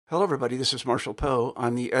Hello, everybody. This is Marshall Poe.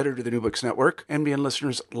 I'm the editor of the New Books Network. NBN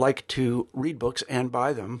listeners like to read books and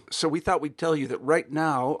buy them. So we thought we'd tell you that right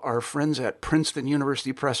now, our friends at Princeton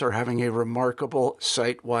University Press are having a remarkable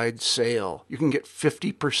site-wide sale. You can get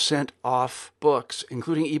 50% off books,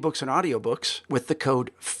 including ebooks and audiobooks, with the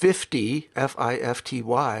code 50,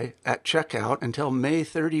 F-I-F-T-Y, at checkout until May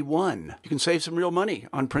 31. You can save some real money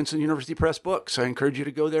on Princeton University Press books. I encourage you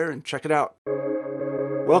to go there and check it out.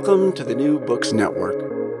 Welcome to the New Books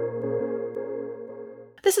Network.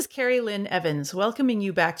 This is Carrie Lynn Evans, welcoming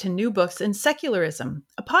you back to New Books in Secularism,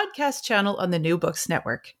 a podcast channel on the New Books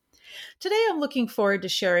Network. Today I'm looking forward to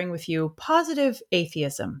sharing with you Positive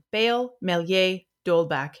Atheism, Bayle, Meillet,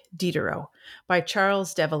 D'Holbach, Diderot, by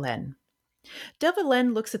Charles de Villennes. De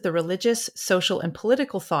Villennes looks at the religious, social, and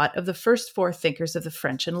political thought of the first four thinkers of the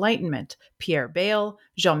French Enlightenment, Pierre Bayle,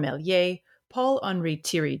 Jean Meillet, Paul-Henri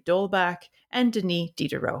Thierry d'Holbach, and Denis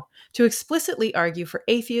Diderot, to explicitly argue for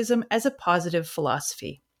atheism as a positive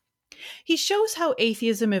philosophy. He shows how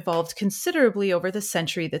atheism evolved considerably over the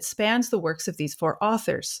century that spans the works of these four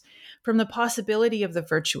authors, from the possibility of the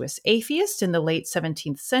virtuous atheist in the late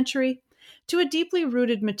 17th century to a deeply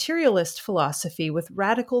rooted materialist philosophy with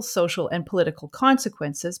radical social and political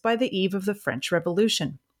consequences by the eve of the French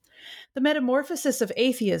Revolution. The metamorphosis of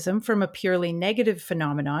atheism from a purely negative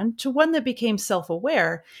phenomenon to one that became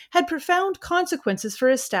self-aware had profound consequences for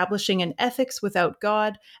establishing an ethics without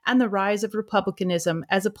God and the rise of republicanism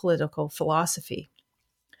as a political philosophy.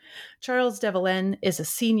 Charles de Villennes is a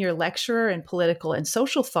senior lecturer in political and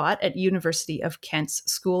social thought at University of Kent's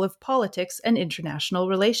School of Politics and International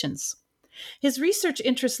Relations. His research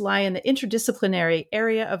interests lie in the interdisciplinary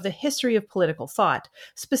area of the history of political thought,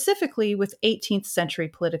 specifically with 18th century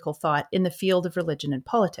political thought in the field of religion and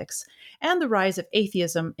politics, and the rise of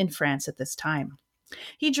atheism in France at this time.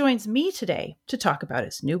 He joins me today to talk about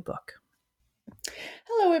his new book.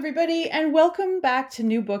 Hello, everybody, and welcome back to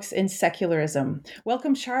New Books in Secularism.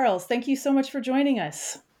 Welcome, Charles. Thank you so much for joining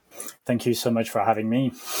us. Thank you so much for having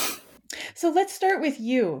me. So let's start with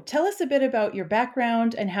you. Tell us a bit about your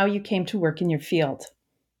background and how you came to work in your field.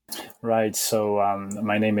 Right. So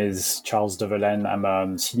my name is Charles de Villennes. I'm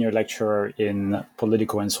a senior lecturer in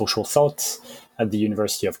political and social thought at the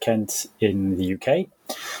University of Kent in the UK.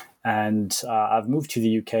 And I've moved to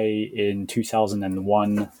the UK in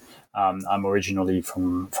 2001. I'm originally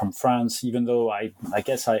from France, even though I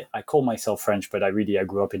guess I call myself French, but I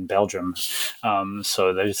grew up in Belgium.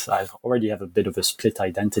 So I already have a bit of a split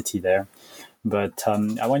identity there. But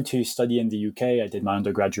I went to study in the UK. I did my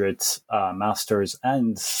undergraduate, master's,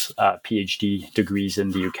 and PhD degrees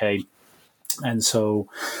in the UK. And so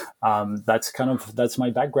that's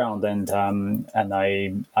my background, and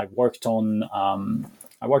I worked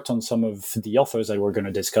on some of the authors that we're going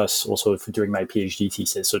to discuss also during my PhD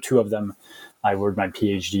thesis. So two of them I wrote my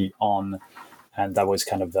PhD on, and that was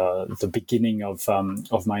kind of the beginning of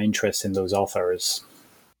my interest in those authors.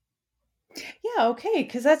 Yeah, okay,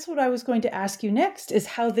 because that's what I was going to ask you next, is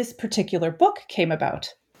how this particular book came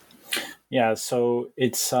about. Yeah, so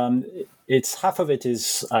it's half of it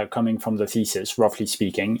is coming from the thesis, roughly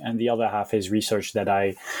speaking, and the other half is research that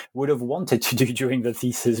I would have wanted to do during the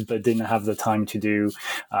thesis but didn't have the time to do.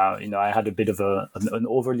 I had a bit of an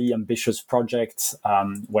overly ambitious project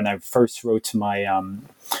when I first wrote my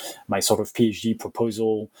my sort of PhD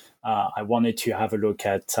proposal. I wanted to have a look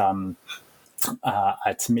at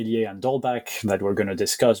Meillet and D'Holbach that we're going to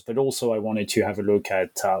discuss, but also I wanted to have a look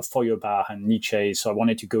at Feuerbach and Nietzsche. So I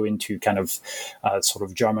wanted to go into kind of sort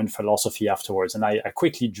of German philosophy afterwards. And I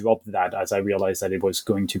quickly dropped that as I realized that it was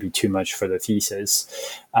going to be too much for the thesis.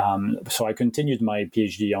 So I continued my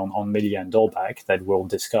PhD on Meillet and D'Holbach that we'll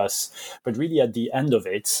discuss. But really at the end of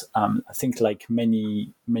it, I think like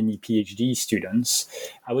many PhD students,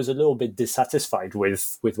 I was a little bit dissatisfied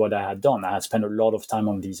with what I had done. I had spent a lot of time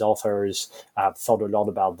on these authors. I've thought a lot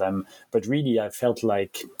about them, but really I felt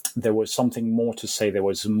like there was something more to say. There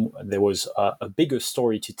was a bigger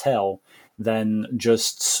story to tell than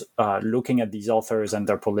just looking at these authors and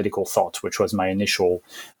their political thought, which was my initial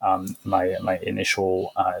my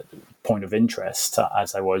initial point of interest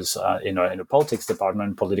as I was in a politics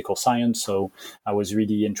department, political science. So I was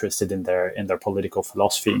really interested in their political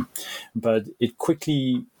philosophy, but it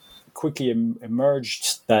quickly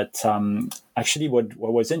emerged that actually what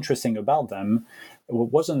was interesting about them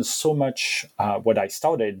wasn't so much what I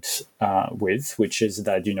started with, which is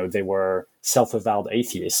that, they were self-avowed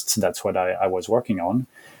atheists. That's what I was working on.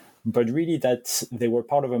 But really that they were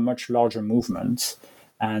part of a much larger movement,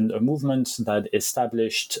 and a movement that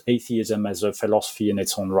established atheism as a philosophy in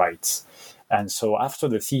its own right. And so after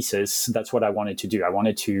the thesis, that's what I wanted to do. I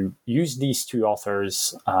wanted to use these two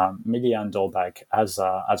authors, Millay and Dolbach, as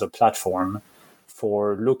a platform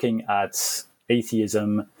for looking at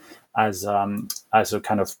atheism as a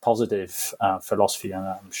kind of positive philosophy, and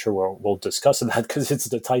I'm sure we'll discuss that because it's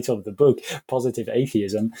the title of the book, Positive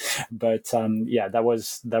Atheism. But that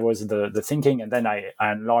was the thinking, and then I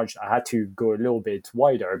enlarged. I had to go a little bit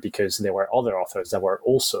wider because there were other authors that were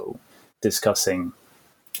also discussing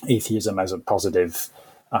atheism as a positive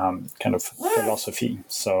kind of philosophy.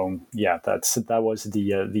 So that was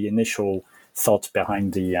the initial thought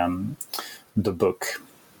behind the book.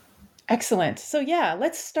 Excellent. So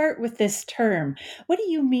let's start with this term. What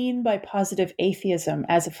do you mean by positive atheism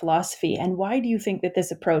as a philosophy, and why do you think that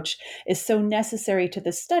this approach is so necessary to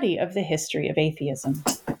the study of the history of atheism?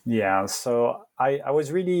 Yeah, so I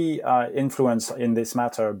was really influenced in this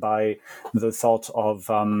matter by the thought of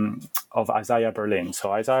Isaiah Berlin.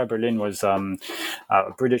 So Isaiah Berlin was a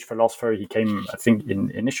British philosopher. He came, I think,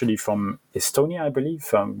 initially from Estonia, I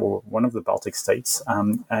believe, one of the Baltic states,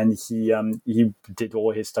 and he did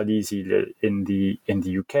all his studies in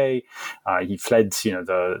the UK. He fled,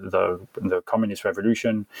 the communist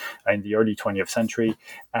revolution in the early 20th century,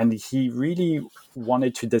 and he really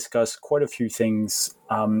wanted to discuss quite a few things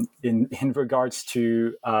in regards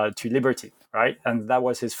to liberty, right? And that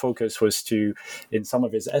was his focus, was to, in some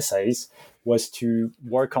of his essays, was to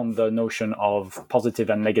work on the notion of positive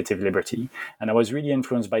and negative liberty. And I was really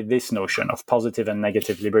influenced by this notion of positive and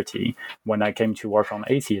negative liberty when I came to work on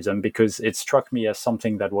atheism, because it struck me as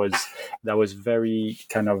something that was very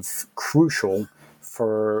kind of crucial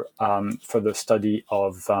for the study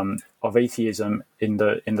of atheism in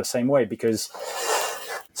the same way, because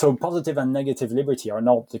so positive and negative liberty are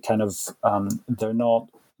not the kind of they're not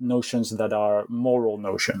notions that are moral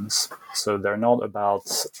notions. So they're not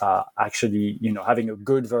about actually having a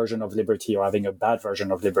good version of liberty or having a bad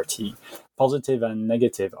version of liberty. Positive and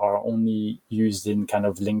negative are only used in kind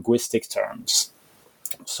of linguistic terms.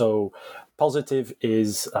 So positive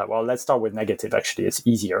is, let's start with negative, actually. It's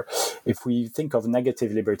easier. If we think of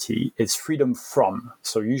negative liberty, it's freedom from.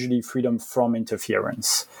 So usually freedom from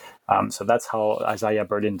interference. So that's how Isaiah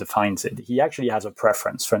Berlin defines it. He actually has a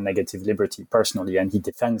preference for negative liberty personally, and he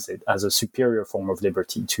defends it as a superior form of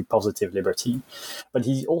liberty to positive liberty. But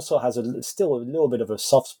he also has still a little bit of a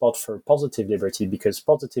soft spot for positive liberty, because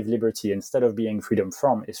positive liberty, instead of being freedom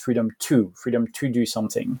from, is freedom to do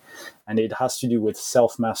something. And it has to do with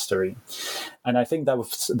self-mastery. And I think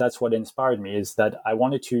that's what inspired me, is that I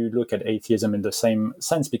wanted to look at atheism in the same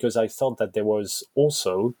sense, because I felt that there was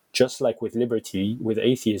also, just like with liberty, with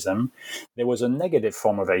atheism, there was a negative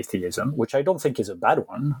form of atheism, which I don't think is a bad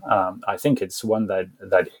one. I think it's one that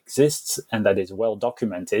exists and that is well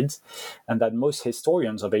documented, and that most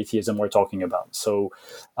historians of atheism were talking about. So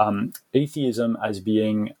atheism as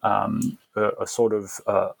being a sort of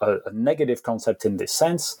a negative concept in this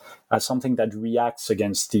sense, as something that reacts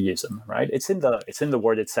against theism, right? It's in the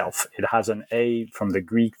word itself. It has an A from the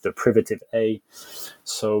Greek, the privative A.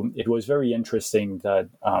 So it was very interesting that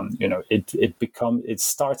it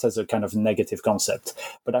starts as a kind of negative concept,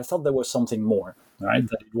 but I thought there was something more, right?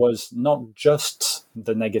 That it was not just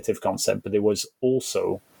the negative concept, but it was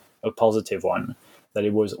also a positive one. That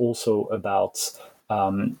it was also about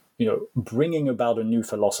bringing about a new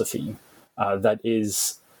philosophy that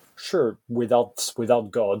is, sure, without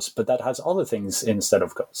gods, but that has other things instead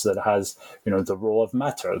of gods. That has, the role of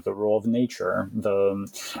matter, the role of nature.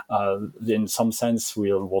 In some sense,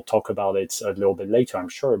 we'll talk about it a little bit later, I'm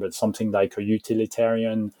sure, but something like a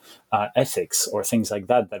utilitarian ethics or things like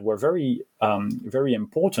that were very, very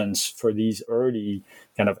important for these early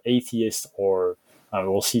kind of atheists, or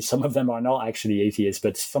we'll see some of them are not actually atheists,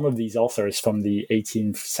 but some of these authors from the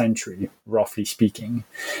 18th century, roughly speaking.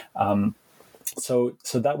 So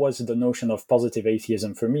that was the notion of positive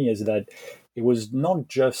atheism for me, is that it was not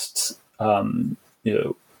just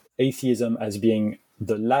atheism as being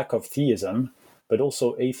the lack of theism, but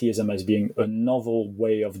also atheism as being a novel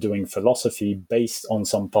way of doing philosophy based on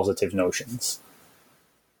some positive notions.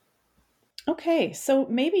 Okay, so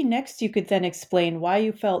maybe next you could then explain why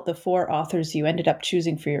you felt the four authors you ended up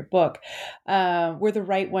choosing for your book were the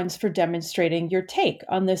right ones for demonstrating your take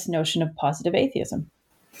on this notion of positive atheism.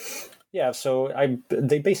 Yeah, so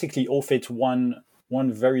they basically all fit one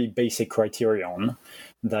very basic criterion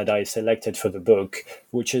that I selected for the book,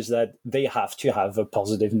 which is that they have to have a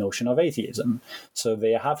positive notion of atheism. So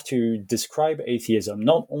they have to describe atheism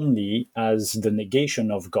not only as the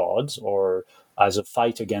negation of God or as a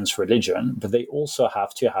fight against religion, but they also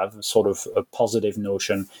have to have sort of a positive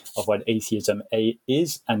notion of what atheism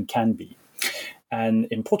is and can be. And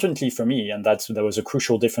importantly for me, and that was a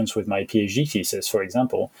crucial difference with my PhD thesis, for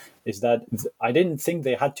example, is that I didn't think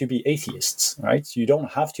they had to be atheists, right? You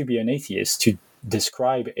don't have to be an atheist to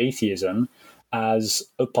describe atheism as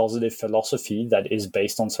a positive philosophy that is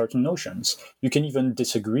based on certain notions. You can even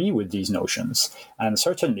disagree with these notions. And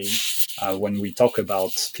certainly, when we talk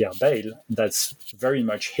about Pierre Bayle, that's very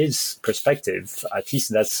much his perspective. At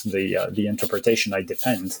least that's the interpretation I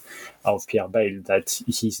defend of Pierre Bayle, that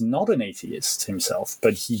he's not an atheist himself,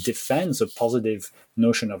 but he defends a positive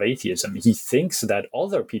notion of atheism. He thinks that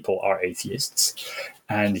other people are atheists,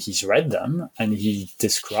 and he's read them, and he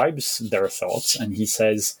describes their thoughts, and he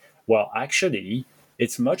says, well, actually,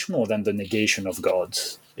 it's much more than the negation of God.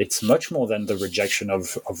 It's much more than the rejection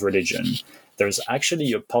of religion. There's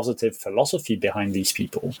actually a positive philosophy behind these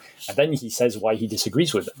people. And then he says why he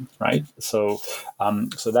disagrees with them, right? So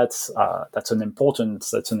that's an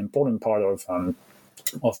important part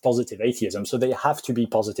of positive atheism. So they have to be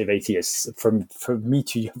positive atheists for me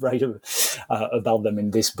to write about them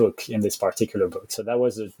in this particular book. So that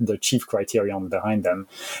was the chief criterion behind them.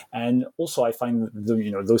 And also I find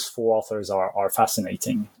those four authors are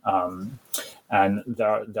fascinating. And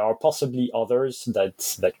there are possibly others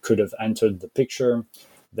that could have entered the picture.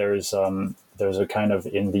 There's a kind of,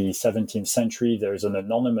 in the 17th century, there's an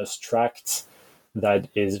anonymous tract that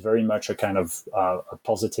is very much a kind of a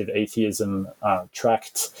positive atheism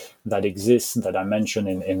tract that exists, that I mention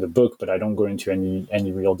in the book, but I don't go into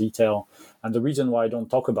any real detail. And the reason why I don't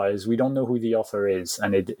talk about it is we don't know who the author is,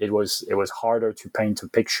 and it was harder to paint a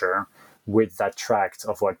picture with that tract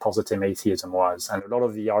of what positive atheism was. And a lot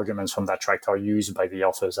of the arguments from that tract are used by the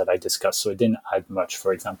authors that I discussed, so it didn't add much,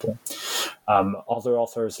 for example. Other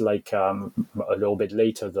authors, like a little bit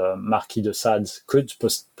later, the Marquis de Sade, could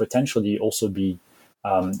potentially also be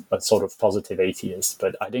a sort of positive atheist,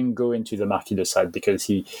 but I didn't go into the Marquis de Sade because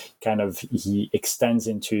he extends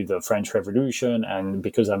into the French Revolution, and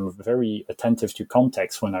because I'm very attentive to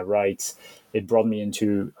context when I write, it brought me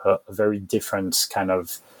into a very different kind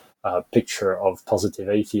of picture of positive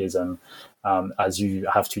atheism, as you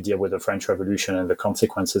have to deal with the French Revolution and the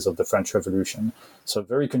consequences of the French Revolution. So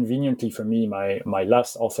very conveniently for me, my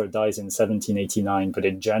last author dies in 1789, but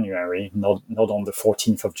in January, not on the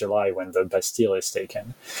 14th of July when the Bastille is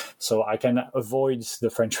taken. So I can avoid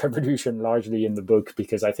the French Revolution largely in the book,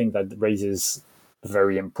 because I think that raises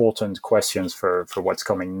very important questions for what's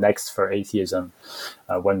coming next for atheism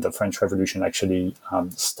when the French Revolution actually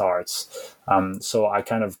starts. So I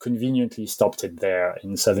kind of conveniently stopped it there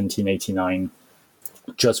in 1789,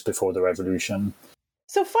 just before the revolution.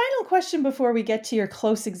 So, final question before we get to your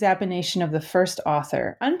close examination of the first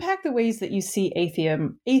author. Unpack the ways that you see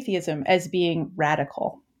atheism as being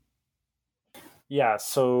radical. Yeah,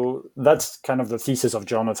 so that's kind of the thesis of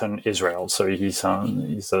Jonathan Israel. So he's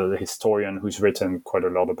a historian who's written quite a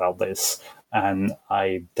lot about this, and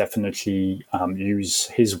I definitely use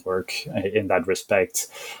his work in that respect.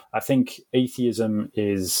 I think atheism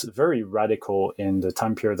is very radical in the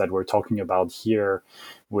time period that we're talking about here,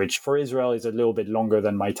 which for Israel is a little bit longer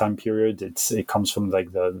than my time period. It comes from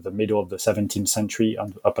like the middle of the 17th century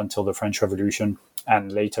up until the French Revolution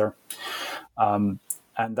and later, and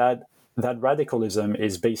that radicalism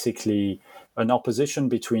is basically an opposition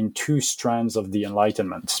between two strands of the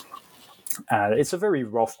Enlightenment. It's a very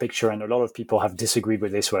rough picture, and a lot of people have disagreed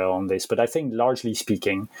with Israel on this, but I think largely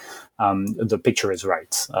speaking, the picture is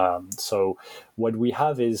right. So what we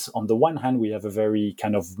have is, on the one hand, we have a very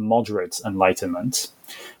kind of moderate Enlightenment.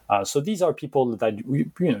 So these are people that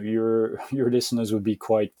your listeners would be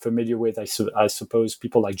quite familiar with. I suppose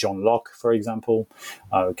people like John Locke, for example,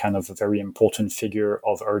 kind of a very important figure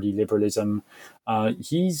of early liberalism.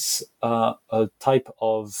 He's a type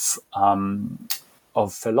of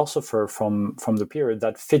philosopher from the period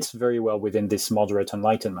that fits very well within this moderate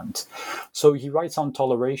Enlightenment. So he writes on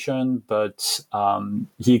toleration, but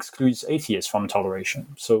he excludes atheists from toleration.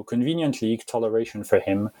 So conveniently, toleration for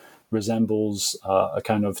him resembles a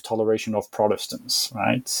kind of toleration of Protestants,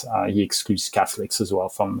 right? He excludes Catholics as well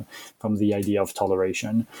from the idea of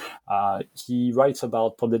toleration. He writes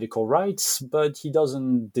about political rights, but he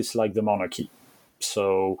doesn't dislike the monarchy.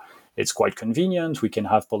 So it's quite convenient. We can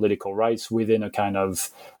have political rights within a kind of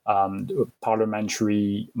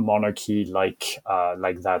parliamentary monarchy like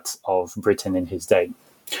that of Britain in his day.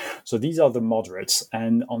 So these are the moderates.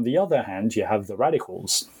 And on the other hand, you have the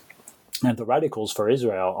radicals. And the radicals for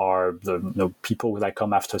Israel are the people that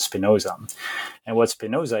come after Spinoza. And what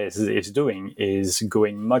Spinoza is doing is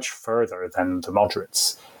going much further than the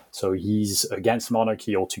moderates. So he's against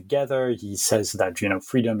monarchy altogether. He says that,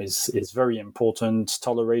 freedom is very important.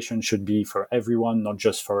 Toleration should be for everyone, not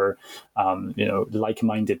just for,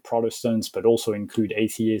 like-minded Protestants, but also include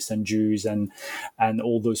atheists and Jews and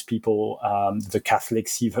all those people, the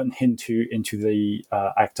Catholics even, into the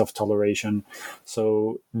act of toleration.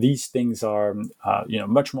 So these things are,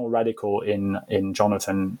 much more radical in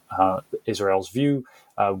Jonathan Israel's view.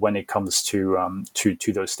 When it comes to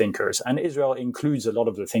those thinkers. And Israel includes a lot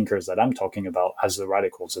of the thinkers that I'm talking about as the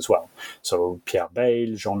radicals as well. So Pierre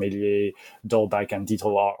Bayle, Jean Meslier, D'Holbach, and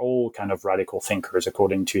Dietl are all kind of radical thinkers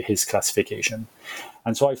according to his classification.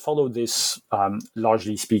 And so I follow this,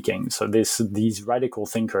 largely speaking. So these radical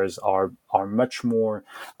thinkers are much more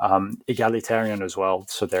egalitarian as well.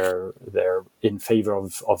 So they're in favor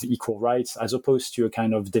of equal rights, as opposed to a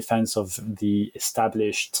kind of defense of the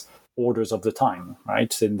established orders of the time,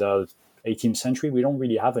 right? In the 18th century, we don't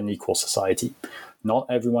really have an equal society. Not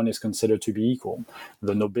everyone is considered to be equal.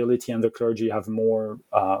 The nobility and the clergy have more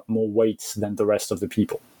weight than the rest of the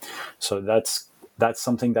people. So that's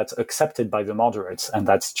something that's accepted by the moderates, and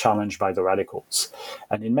that's challenged by the radicals.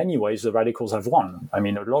 And in many ways, the radicals have won. I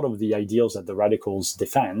mean, a lot of the ideals that the radicals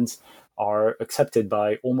defend are accepted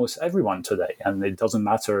by almost everyone today. And it doesn't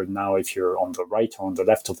matter now if you're on the right or on the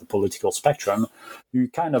left of the political spectrum, you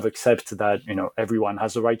kind of accept that, everyone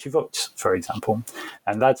has the right to vote, for example.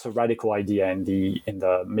 And that's a radical idea in the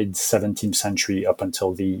mid 17th century up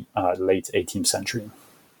until the late 18th century.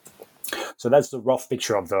 So that's the rough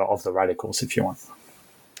picture of the radicals, if you want.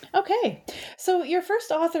 Okay. So your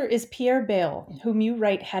first author is Pierre Bayle, whom you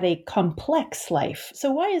write had a complex life.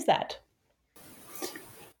 So why is that?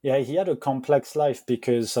 Yeah, he had a complex life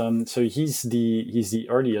because so he's the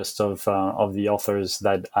earliest of the authors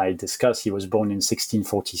that I discuss. He was born in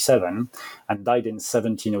 1647 and died in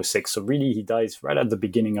 1706. So really, he dies right at the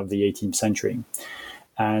beginning of the 18th century.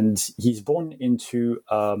 And he's born into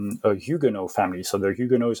a Huguenot family. So the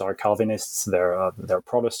Huguenots are Calvinists. They're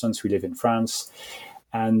Protestants who live in France.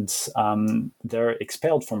 And they're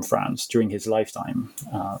expelled from France during his lifetime.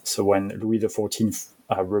 So when Louis XIV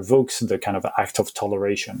revokes the kind of act of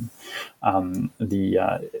toleration,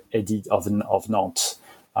 the Edict of Nantes.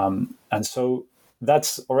 And so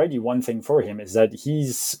that's already one thing for him, is that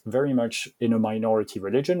he's very much in a minority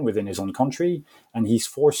religion within his own country, and he's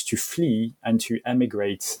forced to flee and to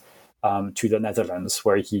emigrate to the Netherlands,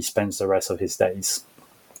 where he spends the rest of his days.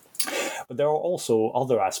 But there are also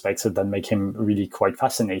other aspects that make him really quite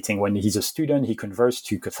fascinating. When he's a student, he converts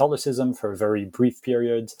to Catholicism for a very brief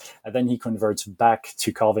period, and then he converts back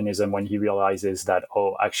to Calvinism when he realizes that,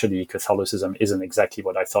 actually, Catholicism isn't exactly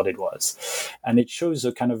what I thought it was. And it shows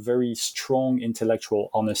a kind of very strong intellectual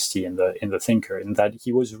honesty in the thinker, in that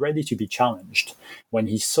he was ready to be challenged. When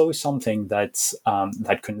he saw something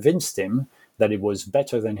that convinced him that it was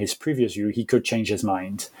better than his previous view, he could change his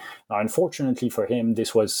mind. Now, unfortunately for him,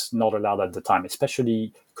 this was not allowed at the time,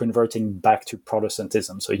 especially converting back to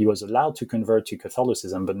Protestantism. So he was allowed to convert to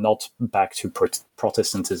Catholicism, but not back to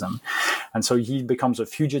Protestantism. And so he becomes a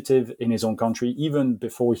fugitive in his own country, even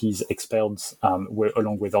before he's expelled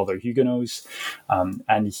along with other Huguenots.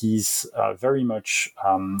 And he's very much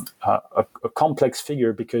a complex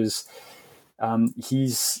figure, because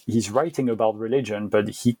he's writing about religion, but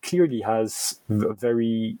he clearly has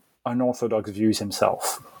very unorthodox views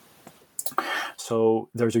himself. So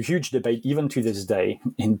there's a huge debate, even to this day,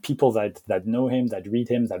 in people that know him, that read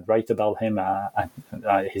him, that write about him,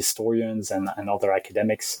 historians and other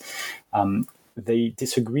academics. They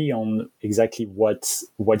disagree on exactly what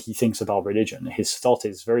he thinks about religion. His thought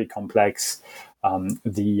is very complex.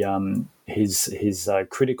 His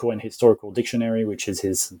critical and historical dictionary, which is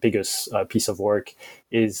his biggest piece of work,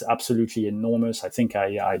 is absolutely enormous. I think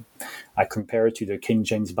I compare it to the King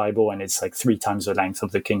James Bible, and it's like 3 times the length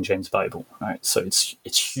of the King James Bible. Right? So it's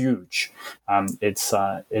huge. It's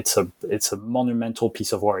a monumental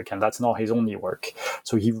piece of work, and that's not his only work.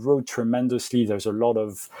 So he wrote tremendously. There's a lot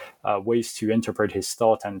of ways to interpret his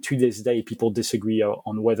thought, and to this day, people disagree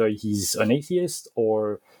on whether he's an atheist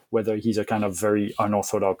or whether he's a kind of very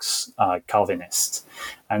unorthodox Calvinist.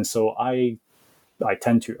 And so I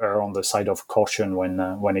tend to err on the side of caution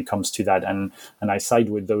when it comes to that, and I side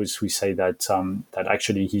with those who say that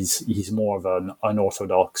actually he's more of an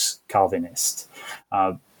unorthodox Calvinist.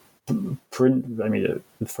 For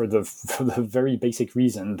the very basic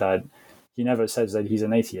reason that he never says that he's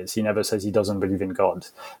an atheist. He never says he doesn't believe in God.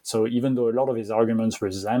 So even though a lot of his arguments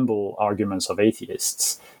resemble arguments of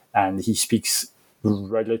atheists, and he speaks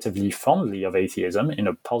relatively fondly of atheism in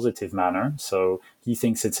a positive manner. So he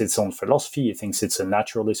thinks it's its own philosophy. He thinks it's a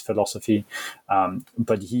naturalist philosophy,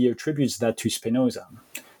 but he attributes that to Spinoza.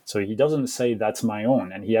 So he doesn't say that's my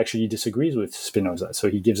own, and he actually disagrees with Spinoza. So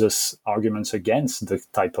he gives us arguments against the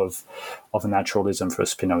type of naturalism for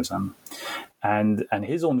Spinoza. And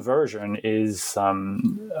his own version is,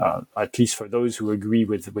 at least for those who agree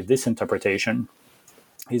with this interpretation,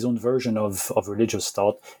 his own version of religious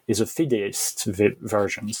thought is a fideist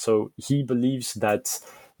version. So he believes that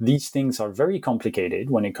these things are very complicated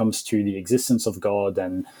when it comes to the existence of God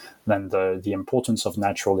and then the importance of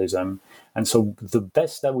naturalism. And so the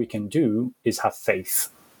best that we can do is have faith.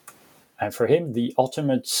 And for him, the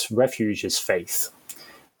ultimate refuge is faith.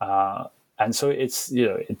 And so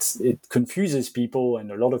it confuses people, and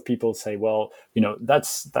a lot of people say, well,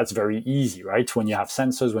 that's very easy, right? When you have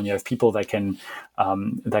censors, when you have people that can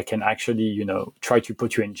actually try to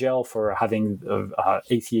put you in jail for having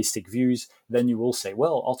atheistic views, then you will say,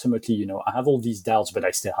 well, ultimately, I have all these doubts, but I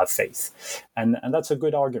still have faith, and that's a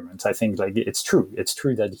good argument. I think it's true. It's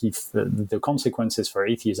true that the consequences for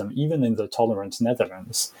atheism, even in the tolerant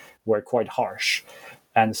Netherlands, were quite harsh.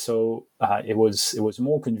 And so it was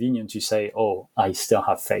more convenient to say, "Oh, I still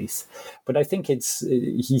have faith," but I think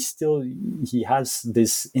he has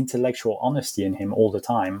this intellectual honesty in him all the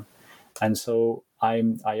time, and so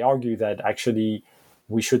I argue that actually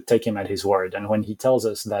we should take him at his word. And when he tells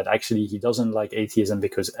us that actually he doesn't like atheism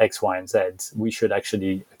because X, Y, and Z, we should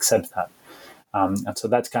actually accept that. And so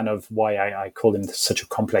that's kind of why I call him such a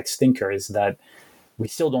complex thinker, is that we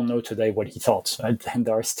still don't know today what he thought. Right? And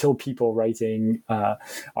there are still people writing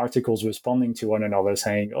articles responding to one another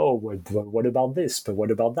saying, oh, what about this? But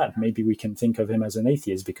what about that? Maybe we can think of him as an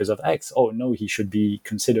atheist because of X. Oh, no, he should be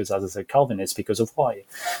considered as a Calvinist because of Y.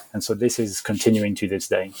 And so this is continuing to this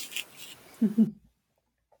day.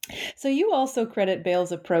 So you also credit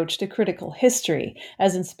Bayle's approach to critical history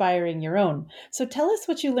as inspiring your own. So tell us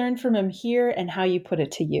what you learned from him here and how you put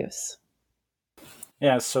it to use.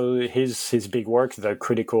 Yeah, so his big work, the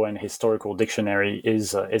Critical and Historical Dictionary,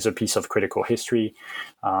 is a piece of critical history.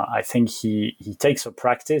 I think he takes a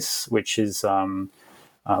practice which is, for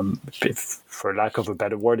lack of a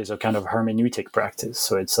better word, is a kind of hermeneutic practice.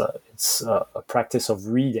 So it's a practice of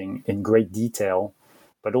reading in great detail,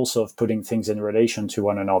 but also of putting things in relation to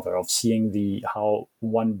one another, of seeing how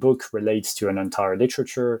one book relates to an entire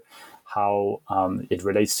literature, how it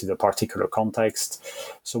relates to the particular context.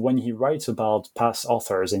 So when he writes about past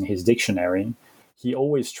authors in his dictionary, he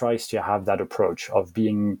always tries to have that approach of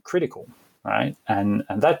being critical, right? And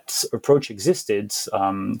that approach existed.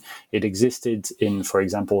 It existed in, for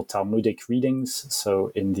example, Talmudic readings.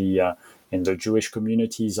 So in the Jewish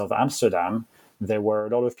communities of Amsterdam, there were a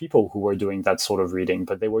lot of people who were doing that sort of reading,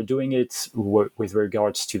 but they were doing it with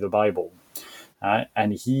regards to the Bible.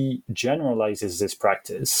 And he generalizes this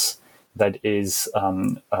practice that is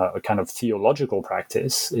a kind of theological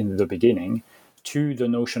practice in the beginning to the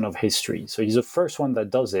notion of history. So he's the first one that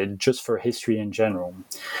does it just for history in general.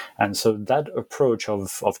 And so that approach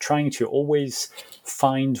of trying to always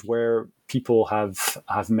find where people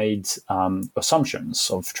have made assumptions,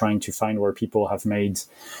 of trying to find where people have made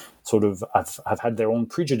have had their own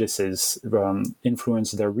prejudices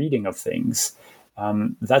influence their reading of things.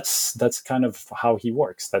 That's kind of how he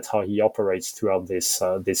works. That's how he operates throughout this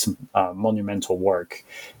monumental work,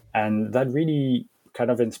 and that really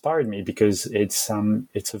kind of inspired me because it's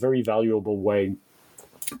a very valuable way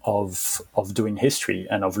of doing history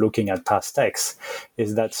and of looking at past texts.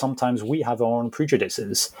 Is that sometimes we have our own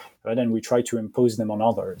prejudices, right, and we try to impose them on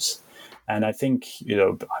others. And I think,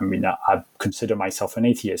 I consider myself an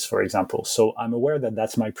atheist, for example, so I'm aware that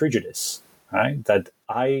that's my prejudice, right? That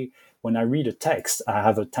when I read a text, I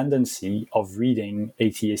have a tendency of reading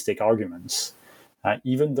atheistic arguments,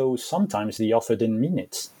 even though sometimes the author didn't mean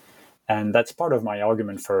it. And that's part of my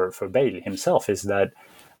argument for Bayle himself, is that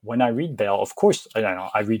when I read Bayle, of course,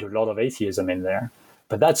 I read a lot of atheism in there,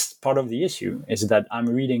 but that's part of the issue, is that I'm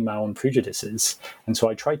reading my own prejudices. And so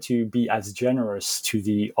I try to be as generous to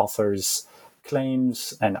the author's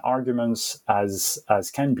claims and arguments as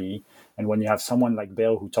can be. And when you have someone like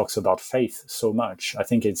Bayle who talks about faith so much, I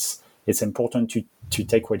think it's important to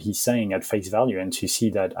take what he's saying at face value and to see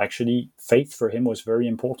that actually faith for him was very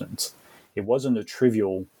important. It wasn't a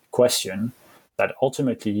trivial question, that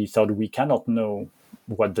ultimately he thought we cannot know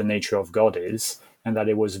what the nature of God is, and that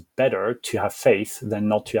it was better to have faith than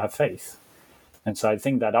not to have faith. And so I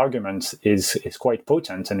think that argument is quite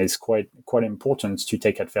potent and is quite important to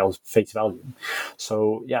take at face value.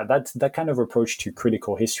 So yeah, that kind of approach to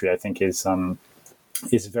critical history, I think, is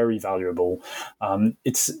is very valuable.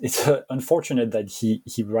 It's unfortunate that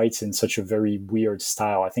he writes in such a very weird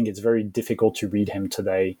style. I think it's very difficult to read him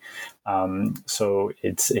today. So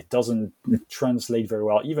it doesn't translate very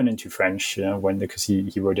well, even into French. Because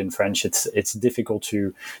he wrote in French, it's difficult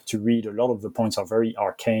to read. A lot of the points are very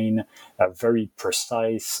arcane, very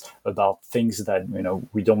precise about things that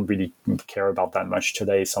we don't really care about that much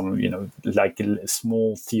today. Some like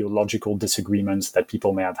small theological disagreements that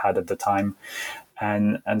people may have had at the time.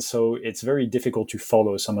 And so it's very difficult to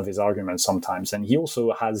follow some of his arguments sometimes. And he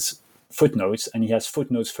also has footnotes, and he has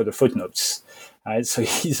footnotes for the footnotes. Right? So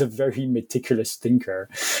he's a very meticulous thinker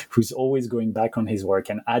who's always going back on his work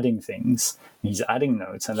and adding things. He's adding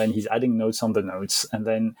notes, and then he's adding notes on the notes. And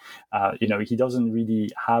then, he doesn't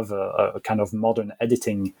really have a kind of modern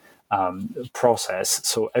editing process,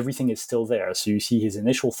 so everything is still there. So you see his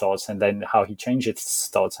initial thoughts, and then how he changes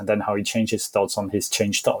thoughts, and then how he changes thoughts on his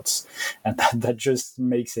changed thoughts, and that just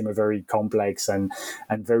makes him a very complex and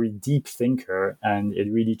very deep thinker. And it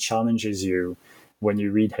really challenges you when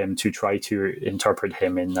you read him to try to interpret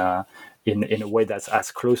him in a way that's as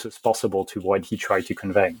close as possible to what he tried to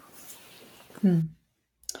convey.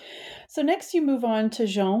 So next you move on to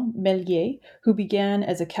Jean Meslier, who began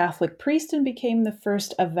as a Catholic priest and became the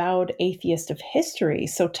first avowed atheist of history.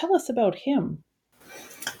 So tell us about him.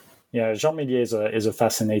 Yeah, Jean Meslier is a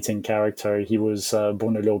fascinating character. He was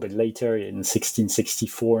born a little bit later in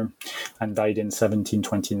 1664 and died in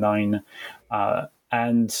 1729.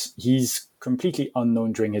 And he's completely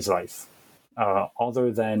unknown during his life,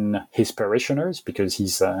 other than his parishioners, because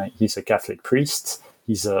he's a Catholic priest.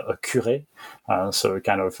 He's a curé, so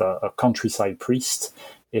kind of a countryside priest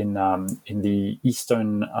in the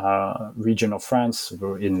eastern region of France,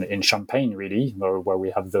 in Champagne, really, where we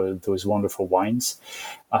have those wonderful wines.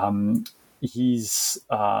 He's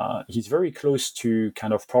very close to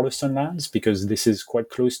kind of Protestant lands, because this is quite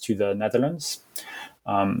close to the Netherlands.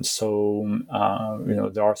 There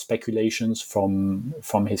are speculations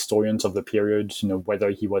from historians of the period, whether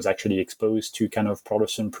he was actually exposed to kind of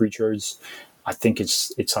Protestant preachers. I think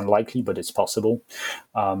it's unlikely, but it's possible.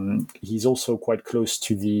 He's also quite close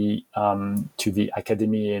to the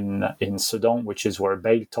academy in Sedan, which is where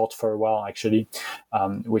Bayle taught for a while, actually,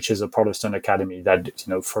 which is a Protestant academy that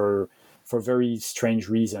for very strange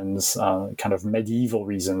reasons, kind of medieval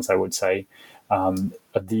reasons, I would say.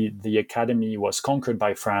 The academy was conquered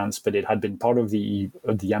by France, but it had been part of the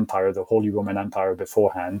empire, the Holy Roman Empire,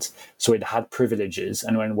 beforehand. So it had privileges,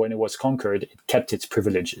 and when it was conquered, it kept its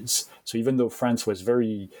privileges. So even though France was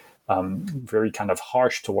very kind of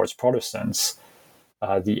harsh towards Protestants,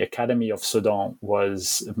 the Academy of Sedan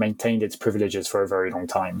maintained its privileges for a very long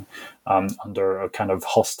time, under a kind of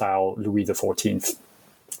hostile Louis XIV.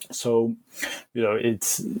 So,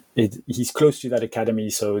 he's close to that academy.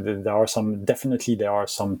 So there are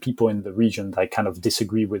some people in the region that kind of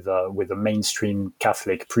disagree with the mainstream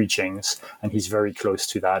Catholic preachings, and he's very close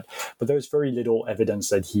to that. But there's very little evidence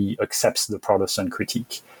that he accepts the Protestant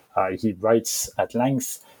critique. He writes at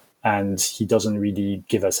length, and he doesn't really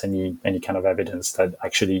give us any kind of evidence that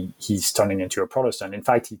actually he's turning into a Protestant. In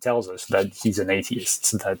fact, he tells us that he's an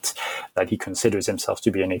atheist, that he considers himself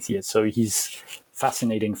to be an atheist. So he's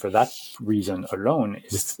fascinating for that reason alone,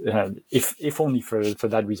 if only for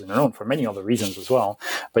that reason alone, for many other reasons as well.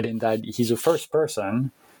 But in that he's the first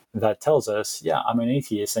person that tells us, yeah, I'm an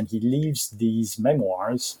atheist, and he leaves these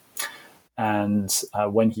memoirs. And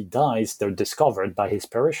when he dies, they're discovered by his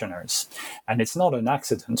parishioners. And it's not an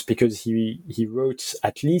accident, because he wrote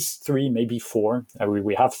at least 3, maybe 4.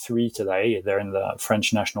 We have 3 today. They're in the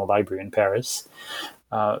French National Library in Paris.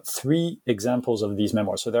 3 examples of these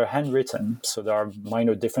memoirs. So they're handwritten. So there are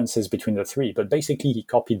minor differences between the 3, but basically he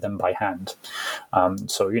copied them by hand.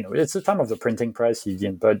 It's the time of the printing press,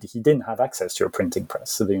 but he didn't have access to a printing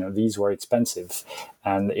press. So, these were expensive,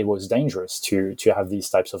 and it was dangerous to have these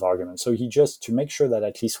types of arguments. So he just, to make sure that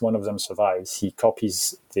at least one of them survives, he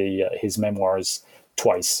copies his memoirs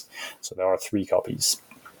twice. So there are 3 copies.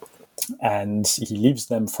 And he leaves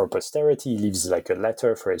them for posterity. He leaves like a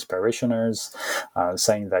letter for his parishioners,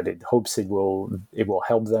 saying that it hopes it will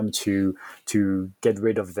help them to get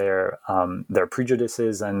rid of their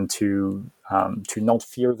prejudices, and to not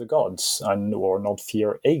fear the gods, or not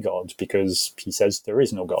fear a god, because he says there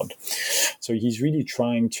is no god. So he's really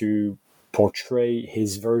trying to portray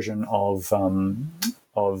his version of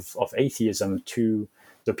atheism to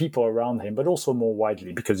the people around him, but also more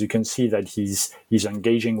widely, because you can see that he's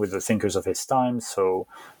engaging with the thinkers of his time. So,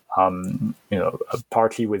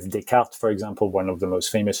 partly with Descartes, for example, one of the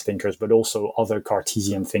most famous thinkers, but also other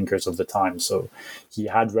Cartesian thinkers of the time. So he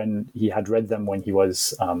had read them when he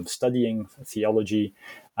was studying theology,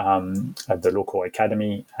 at the local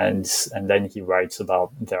academy, and then he writes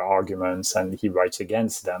about their arguments and he writes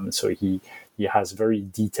against them. So he has very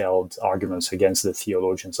detailed arguments against the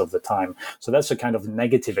theologians of the time. So that's a kind of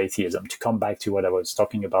negative atheism, to come back to what I was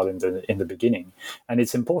talking about in the beginning. And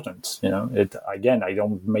it's important, again, I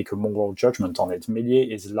don't make a moral judgment on it.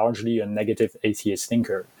 Méliès is largely a negative atheist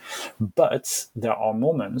thinker, but there are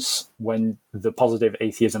moments when the positive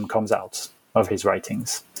atheism comes out of his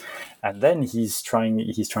writings. And then he's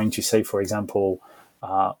trying to say, for example,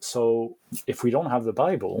 so if we don't have the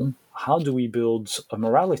Bible, how do we build a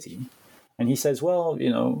morality? And he says, well,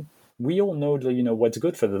 we all know what's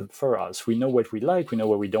good for us. We know what we like. We know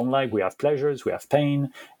what we don't like. We have pleasures. We have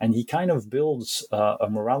pain. And he kind of builds a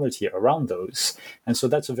morality around those. And so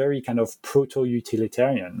that's a very kind of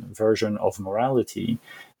proto-utilitarian version of morality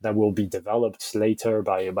that will be developed later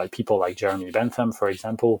by people like Jeremy Bentham, for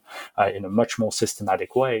example, in a much more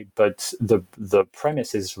systematic way. But the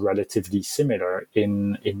premise is relatively similar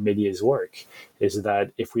in Méliès's work, is that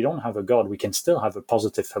if we don't have a God, we can still have a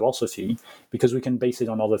positive philosophy because we can base it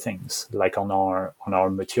on other things, like on our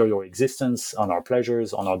material existence, on our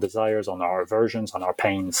pleasures, on our desires, on our aversions, on our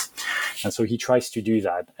pains. And so he tries to do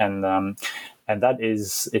that. And that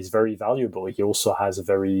is very valuable. He also has a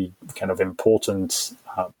very kind of important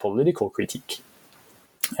political critique.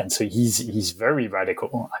 And so he's very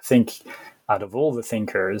radical. I think out of all the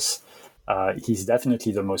thinkers, he's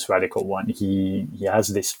definitely the most radical one. He has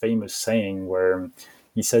this famous saying where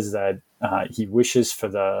he says that he wishes for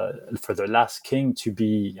the last king to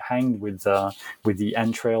be hanged with the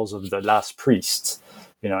entrails of the last priest.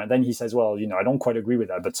 And then he says, well, I don't quite agree with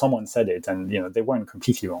that, but someone said it, and they weren't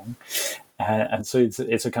completely wrong. And so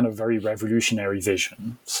it's a kind of very revolutionary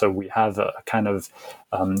vision. So we have a kind of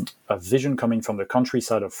a vision coming from the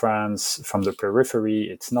countryside of France, from the periphery.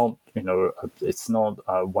 It's not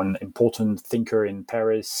one important thinker in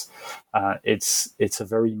Paris. It's a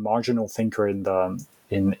very marginal thinker in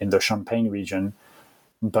the Champagne region,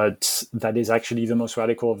 but that is actually the most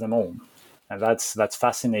radical of them all. And that's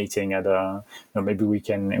fascinating. And maybe we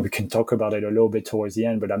can talk about it a little bit towards the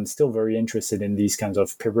end. But I'm still very interested in these kinds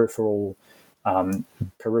of peripheral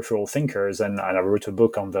thinkers. And I wrote a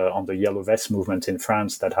book on the Yellow Vest movement in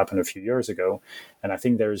France that happened a few years ago. And I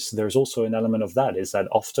think there's also an element of that, is that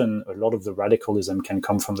often a lot of the radicalism can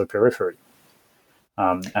come from the periphery.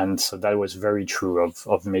 And so that was very true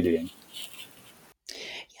of Méliès.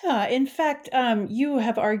 Yeah, in fact, you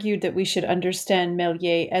have argued that we should understand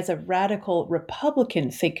Méliès as a radical Republican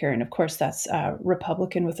thinker. And of course, that's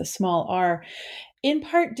Republican with a small r, in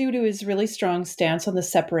part due to his really strong stance on the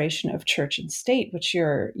separation of church and state, which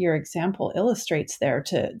your example illustrates there,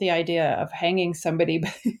 to the idea of hanging somebody,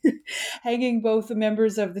 hanging both the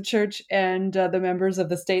members of the church and the members of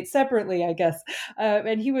the state separately, I guess.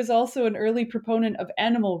 And he was also an early proponent of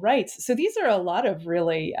animal rights. So these are a lot of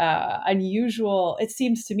really unusual, it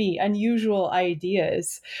seems to me, unusual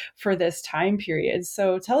ideas for this time period.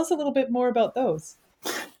 So tell us a little bit more about those.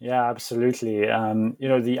 Yeah, absolutely.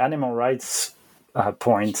 The animal rights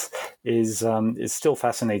point is still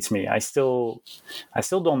fascinates me. I still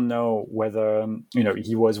don't know whether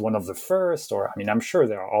he was one of the first, or I'm sure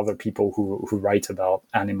there are other people who write about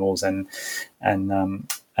animals and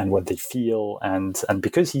what they feel, and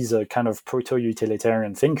because he's a kind of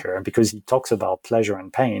proto-utilitarian thinker, because he talks about pleasure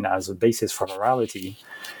and pain as a basis for morality,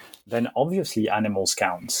 then obviously animals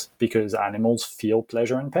count, because animals feel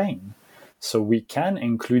pleasure and pain. So we can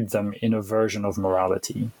include them in a version of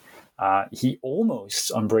morality. He almost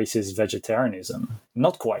embraces vegetarianism.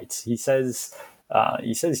 Not quite. He says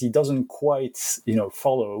he doesn't quite,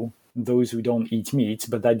 follow those who don't eat meat,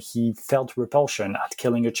 but that he felt repulsion at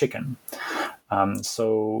killing a chicken.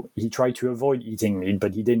 So he tried to avoid eating meat,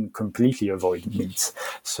 but he didn't completely avoid meat.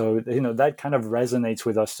 So that kind of resonates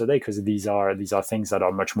with us today, because these are things that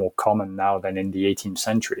are much more common now than in the 18th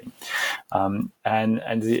century.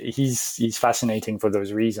 And he's fascinating for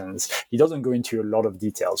those reasons. He doesn't go into a lot of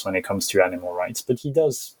details when it comes to animal rights, but he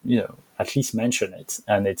does at least mention it,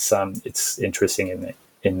 and it's interesting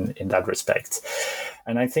in that respect.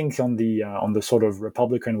 And I think on the sort of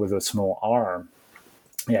Republican with a small r.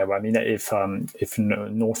 Yeah, well, if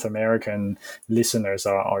North American listeners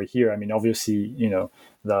are here, obviously,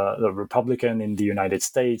 the Republican in the United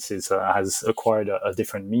States has acquired a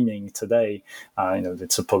different meaning today.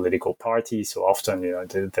 It's a political party, so often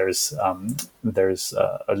there's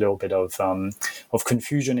a little bit of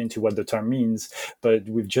confusion into what the term means. But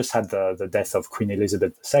we've just had the death of Queen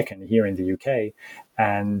Elizabeth II here in the UK.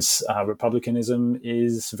 And republicanism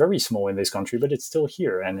is very small in this country, but it's still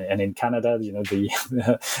here. And in Canada,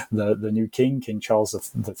 the new king, King Charles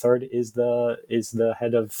III, is the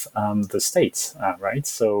head of the state, right?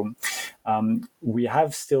 So we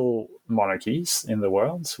have still monarchies in the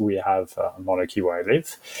world. We have a monarchy where I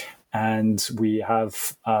live. And we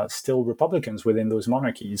have still Republicans within those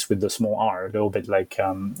monarchies with the small r, a little bit like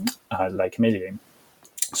Méliès.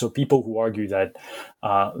 So people who argue that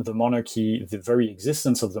the monarchy, the very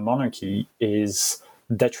existence of the monarchy, is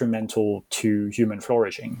detrimental to human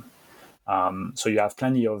flourishing. So you have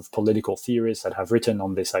plenty of political theorists that have written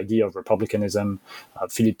on this idea of republicanism.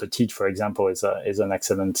 Philippe Petit, for example, is an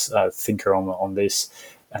excellent thinker on this.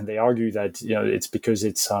 And they argue that it's because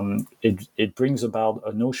it brings about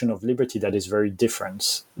a notion of liberty that is very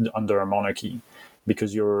different under a monarchy,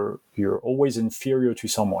 because you're always inferior to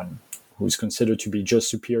someone who's considered to be just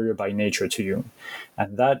superior by nature to you,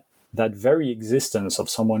 and that very existence of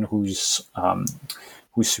someone who's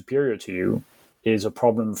superior to you is a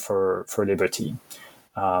problem for liberty,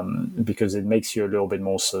 because it makes you a little bit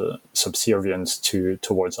more subservient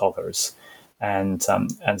towards others. And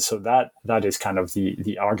so that is kind of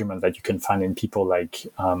the argument that you can find in people like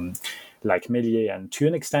Méliès, and to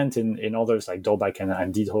an extent in others like D'Holbach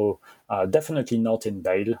and Diderot. Definitely not in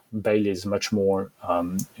Bayle. Bayle is much more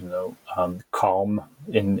calm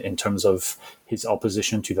in terms of his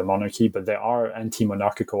opposition to the monarchy, but there are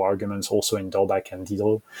anti-monarchical arguments also in D'Holbach and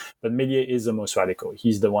Diderot. But Méliès is the most radical.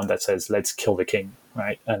 He's the one that says, let's kill the king,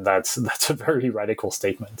 right? And that's a very radical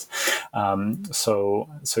statement. So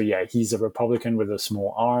yeah, he's a Republican with a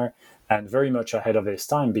small r, and very much ahead of his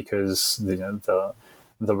time, because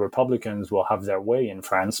the Republicans will have their way in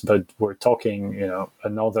France, but we're talking,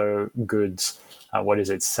 another good,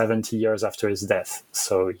 70 years after his death.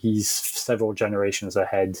 So he's several generations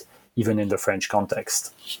ahead, even in the French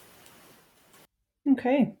context.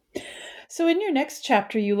 Okay. So in your next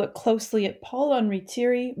chapter, you look closely at Paul-Henri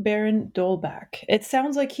Thierry, Baron d'Holbach. It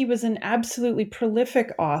sounds like he was an absolutely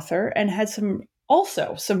prolific author and had some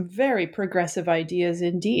very progressive ideas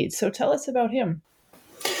indeed. So tell us about him.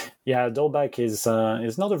 Yeah, D'Holbach is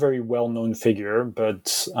not a very well-known figure,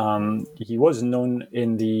 but he was known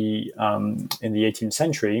in the 18th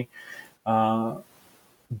century,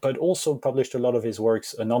 but also published a lot of his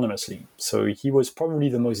works anonymously. So he was probably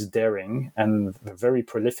the most daring and very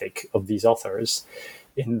prolific of these authors,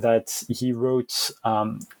 in that he wrote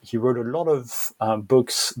a lot of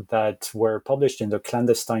books that were published in the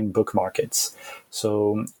clandestine book markets.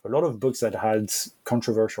 So a lot of books that had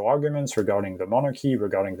controversial arguments regarding the monarchy,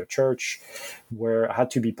 regarding the church,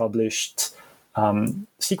 had to be published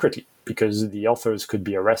secretly, because the authors could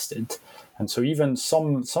be arrested. And so even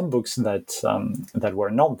some books that were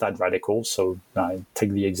not that radical. So I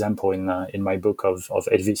take the example in my book of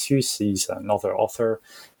Helvétius. He's another author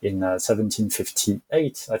in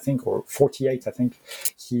 1758, I think, or 48, I think.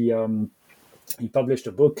 He published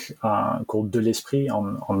a book called De l'Esprit,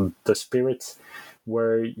 on the spirit,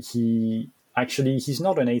 where he's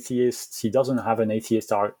not an atheist. He doesn't have an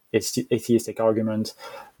atheistic argument,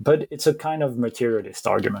 but it's a kind of materialist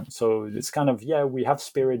argument. So it's kind of, we have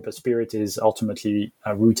spirit, but spirit is ultimately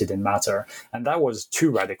rooted in matter. And that was too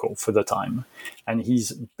radical for the time. And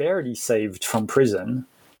he's barely saved from prison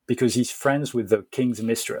because he's friends with the king's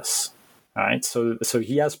mistress. Right, so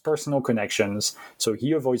he has personal connections, so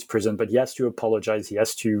he avoids prison, but he has to apologize. He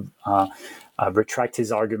has to retract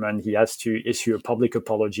his argument. He has to issue a public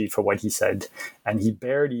apology for what he said, and he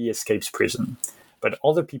barely escapes prison. But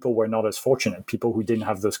other people were not as fortunate, people who didn't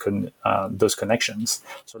have those connections.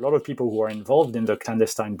 So a lot of people who are involved in the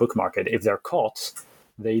clandestine book market, if they're caught,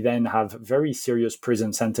 they then have very serious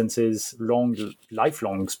prison sentences,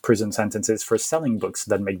 lifelong prison sentences for selling books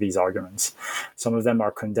that make these arguments. Some of them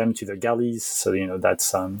are condemned to the galleys. So,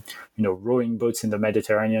 that's, rowing boats in the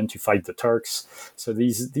Mediterranean to fight the Turks. So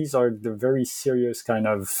these are the very serious kind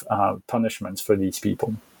of punishments for these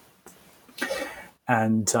people.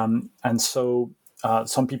 And so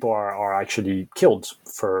some people are actually killed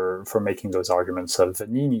for making those arguments.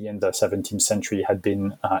 Vanini in the 17th century had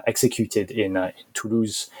been executed in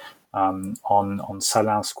Toulouse on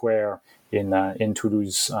Salin Square in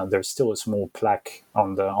Toulouse. There's still a small plaque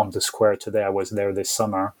on the square today. I was there this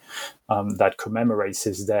summer that commemorates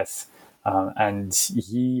his death. And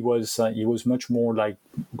he was much more like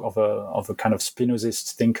of a kind of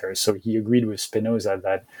Spinozist thinker. So he agreed with Spinoza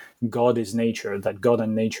that God is nature, that God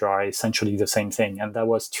and nature are essentially the same thing, and that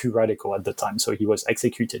was too radical at the time. So he was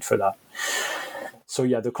executed for that. So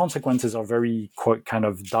the consequences are very quite kind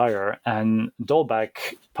of dire. And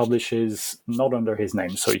D'Holbach publishes not under his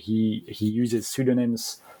name, so he uses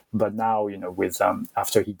pseudonyms. But now, with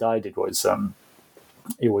after he died, it was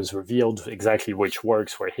it was revealed exactly which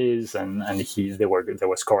works were his, and there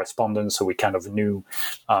was correspondence, so we kind of knew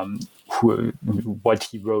what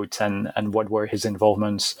he wrote and what were his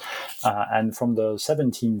involvements. And from the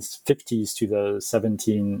 1750s to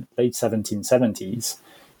the late 1770s,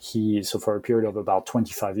 so for a period of about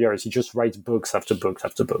 25 years, he just writes books after book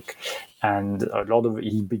after book. And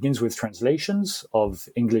he begins with translations of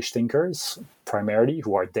English thinkers, primarily,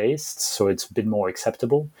 who are deists, so it's a bit more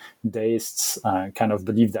acceptable. Deists kind of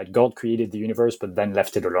believe that God created the universe, but then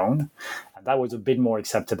left it alone. And that was a bit more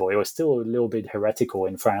acceptable. It was still a little bit heretical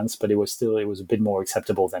in France, but it was a bit more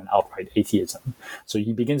acceptable than outright atheism. So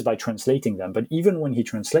he begins by translating them. But even when he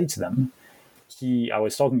translates them, I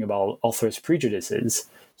was talking about author's prejudices,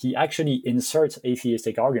 he actually inserts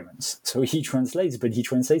atheistic arguments. So he translates, but he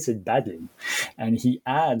translates it badly. And he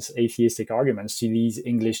adds atheistic arguments to these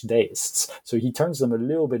English deists. So he turns them a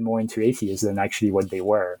little bit more into atheists than actually what they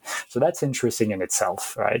were. So that's interesting in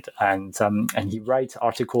itself, right? And he writes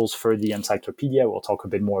articles for the encyclopedia. We'll talk a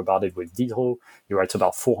bit more about it with Diderot. He writes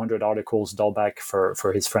about 400 articles, D'Holbach,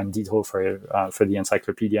 for his friend Diderot for the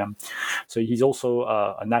encyclopedia. So he's also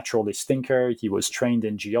a naturalist thinker. He was trained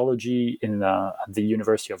in geology at the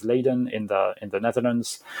University of Leiden in the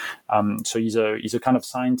Netherlands. So he's a kind of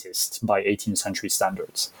scientist by 18th century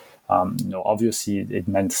standards. Obviously, it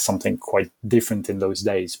meant something quite different in those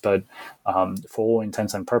days, but for all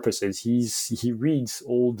intents and purposes, he reads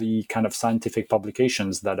all the kind of scientific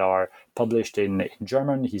publications that are published in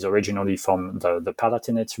German. He's originally from the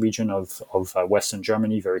Palatinate region of Western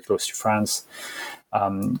Germany, very close to France.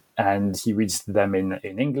 And he reads them in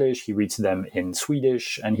English, he reads them in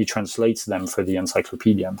Swedish, and he translates them for the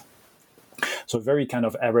encyclopedia. So a very kind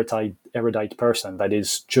of erudite person that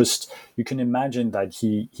is just, you can imagine that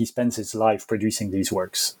he spends his life producing these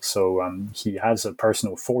works. So he has a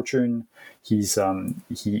personal fortune, he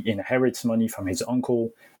inherits money from his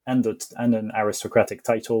uncle, and an aristocratic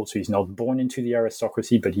title. So he's not born into the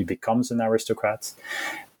aristocracy, but he becomes an aristocrat.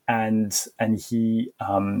 And he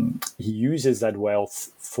uses that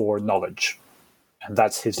wealth for knowledge. And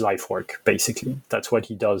that's his life work, basically. That's what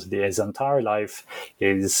he does. His entire life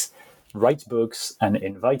is writes books and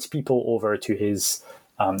invites people over to his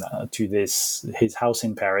house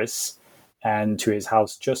in Paris and to his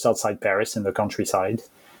house just outside Paris in the countryside.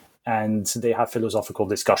 And they have philosophical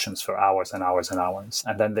discussions for hours and hours and hours.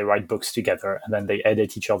 And then they write books together, and then they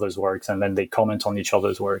edit each other's works, and then they comment on each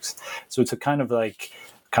other's works. So it's a kind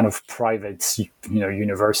of private,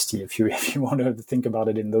 university, if you want to think about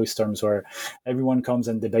it in those terms, where everyone comes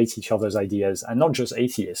and debates each other's ideas, and not just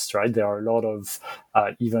atheists, right? There are a lot of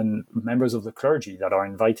even members of the clergy that are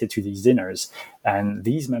invited to these dinners, and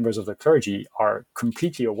these members of the clergy are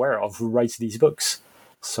completely aware of who writes these books.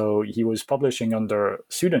 So he was publishing under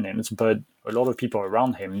pseudonyms, but a lot of people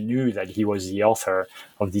around him knew that he was the author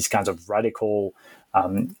of these kinds of radical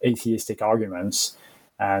atheistic arguments.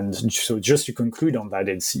 And so just to conclude on that,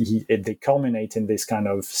 they culminate in this kind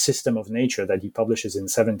of system of nature that he publishes in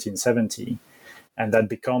 1770. And that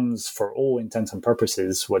becomes, for all intents and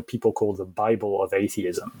purposes, what people call the Bible of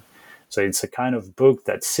atheism. So it's a kind of book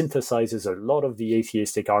that synthesizes a lot of the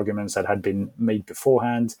atheistic arguments that had been made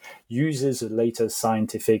beforehand, uses the latest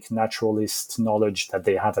scientific naturalist knowledge that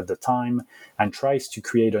they had at the time, and tries to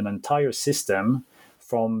create an entire system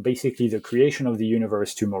from basically the creation of the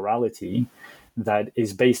universe to morality that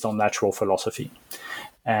is based on natural philosophy.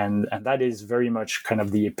 And that is very much kind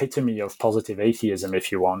of the epitome of positive atheism,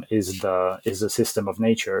 if you want, is the system of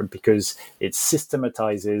nature, because it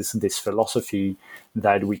systematizes this philosophy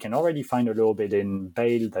that we can already find a little bit in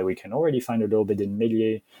Bayle, that we can already find a little bit in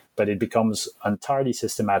Méliès, but it becomes entirely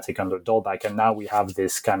systematic under D'Holbach. And now we have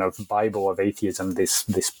this kind of Bible of atheism, this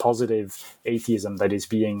positive atheism that is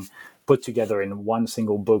being put together in one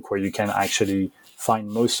single book, where you can actually find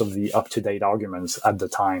most of the up-to-date arguments at the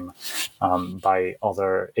time by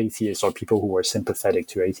other atheists or people who were sympathetic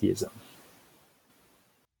to atheism.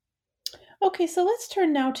 Okay, so let's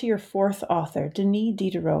turn now to your fourth author, Denis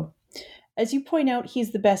Diderot. As you point out,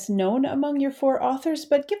 he's the best known among your four authors,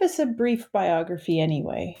 but give us a brief biography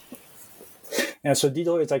anyway. Yeah, so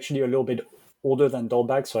Diderot is actually a little bit older than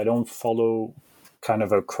D'Holbach, so I don't follow kind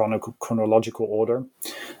of a chronological order,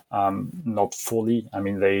 not fully. I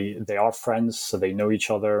mean, they are friends, so they know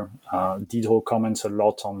each other. Diderot comments a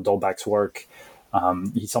lot on D'Holbach's work.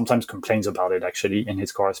 He sometimes complains about it, actually, in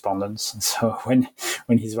his correspondence. So when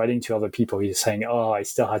he's writing to other people, he's saying, "Oh, I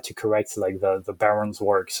still had to correct like the Baron's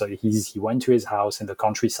work." So he went to his house in the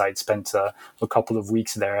countryside, spent a couple of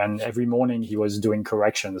weeks there, and every morning he was doing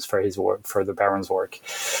corrections for his work, for the Baron's work.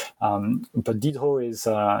 But Diderot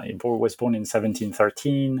was born in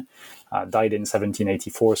 1713, died in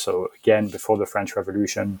 1784. So again, before the French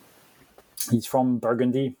Revolution. He's from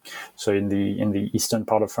Burgundy, so in the eastern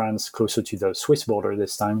part of France, closer to the Swiss border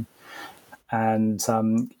this time. And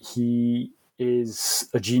he is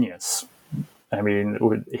a genius. I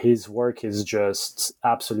mean, his work is just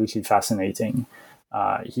absolutely fascinating.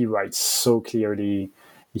 He writes so clearly.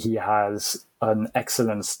 He has an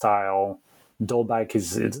excellent style. D'Holbach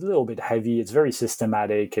it's a little bit heavy. It's very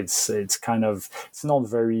systematic. It's not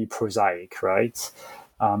very prosaic, right?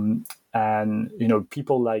 And,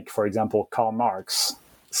 people like, for example, Karl Marx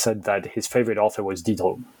said that his favorite author was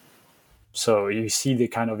Diderot. So you see the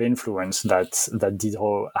kind of influence that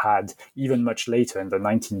Diderot had even much later in the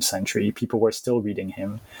 19th century. People were still reading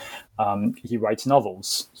him. He writes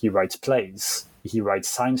novels. He writes plays. He writes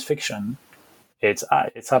science fiction. It's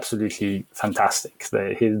absolutely fantastic.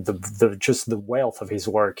 Just the wealth of his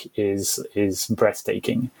work is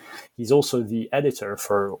breathtaking. He's also the editor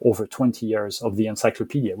for over 20 years of the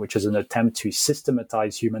Encyclopedia, which is an attempt to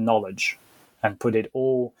systematize human knowledge and put it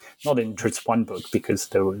all, not in just one book, because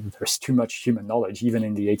there's too much human knowledge, even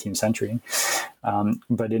in the 18th century,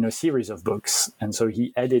 but in a series of books. And so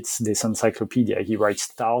he edits this encyclopedia. He writes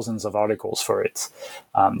thousands of articles for it.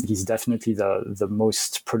 He's definitely the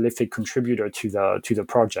most prolific contributor to the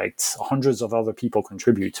project. Hundreds of other people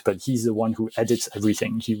contribute, but he's the one who edits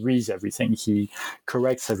everything. He reads everything. He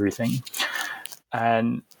corrects everything.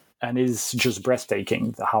 And is just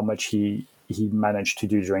breathtaking how much he managed to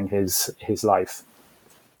do during his life.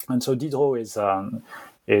 And so Diderot is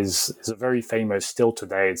a very famous, still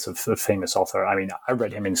today, it's a famous author. I mean, I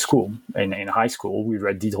read him in school, in high school. We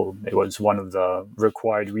read Diderot. It was one of the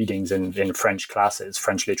required readings in French classes,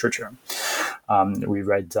 French literature. We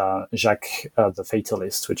read Jacques the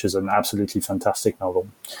Fatalist, which is an absolutely fantastic novel.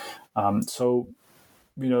 So,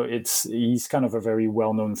 he's kind of a very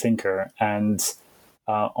well-known thinker. And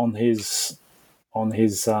on his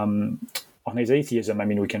atheism, I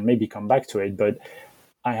mean, we can maybe come back to it, but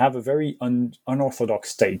I have a very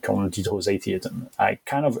unorthodox take on Diderot's atheism. I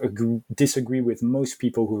kind of disagree with most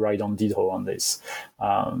people who write on Diderot on this.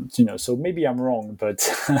 So maybe I'm wrong, but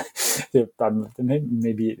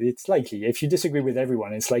maybe it's likely. If you disagree with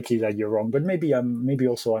everyone, it's likely that you're wrong. But maybe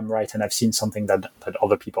also I'm right, and I've seen something that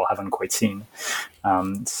other people haven't quite seen.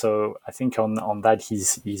 So I think on that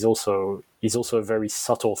he's also a very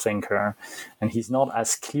subtle thinker, and he's not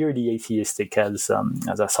as clearly atheistic as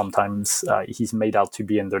sometimes he's made out to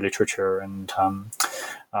be in the literature. And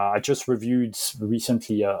I just reviewed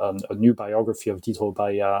recently a new biography of Diderot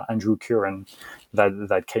by Andrew Curran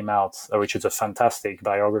that came out, which is a fantastic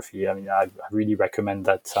biography. I mean, I really recommend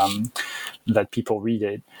that people read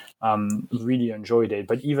it. Really enjoyed it,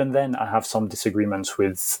 but even then, I have some disagreements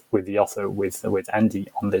with the author, with Andy,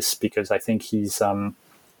 on this, because I think he's a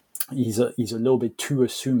little bit too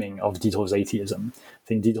assuming of Diderot's atheism. I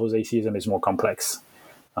think Diderot's atheism is more complex.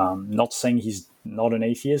 Not saying he's not an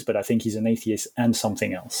atheist, but I think he's an atheist and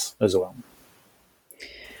something else as well.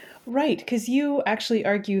 Right, because you actually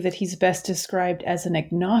argue that he's best described as an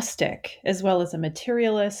agnostic, as well as a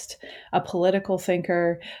materialist, a political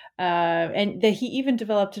thinker, and that he even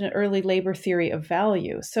developed an early labor theory of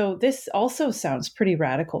value. So this also sounds pretty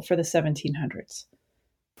radical for the 1700s.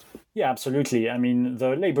 Yeah, absolutely. I mean,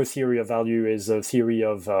 the labor theory of value is a theory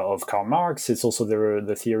of Karl Marx. It's also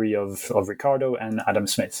the theory of Ricardo and Adam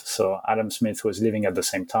Smith. So Adam Smith was living at the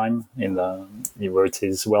same time. He wrote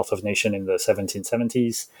his Wealth of Nations in the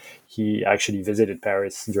 1770s. He actually visited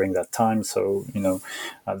Paris during that time. So,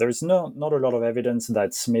 there's not a lot of evidence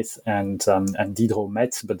that Smith and Diderot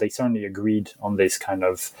met, but they certainly agreed on this kind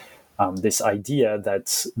of this idea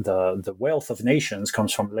that the wealth of nations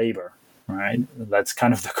comes from labor. Right, that's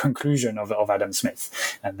kind of the conclusion of Adam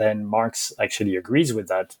Smith, and then Marx actually agrees with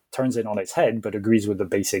that, turns it on its head, but agrees with the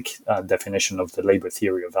basic definition of the labor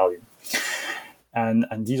theory of value. And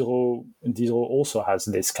Diderot also has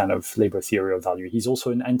this kind of labor theory of value. He's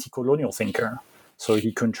also an anti-colonial thinker, so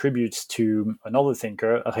he contributes to another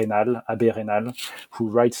thinker, Abbé Raynal, who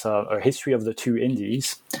writes a history of the two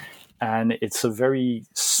Indies, and it's a very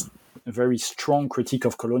strong critique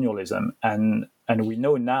of colonialism. And we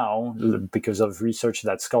know now, because of research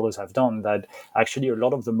that scholars have done, that actually a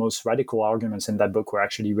lot of the most radical arguments in that book were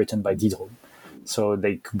actually written by Diderot. So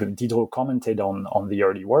Diderot commented on the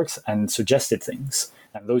early works and suggested things.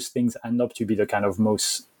 And those things end up to be the kind of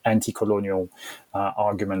most anti-colonial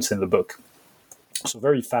arguments in the book. So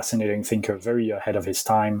very fascinating thinker, very ahead of his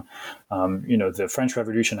time. The French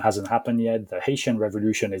Revolution hasn't happened yet. The Haitian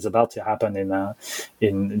Revolution is about to happen in the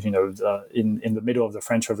middle of the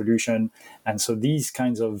French Revolution, and so these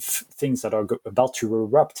kinds of things that are about to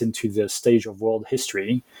erupt into the stage of world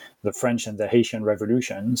history, the French and the Haitian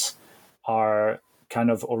revolutions, are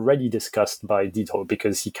kind of already discussed by Diderot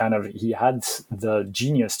because he had the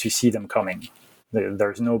genius to see them coming.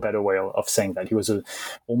 There's no better way of saying that. He was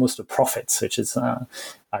almost a prophet, which is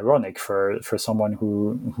ironic for someone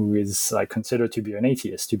who is considered to be an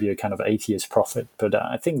atheist, to be a kind of atheist prophet. But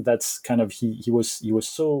I think that's kind of he was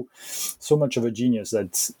so much of a genius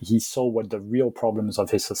that he saw what the real problems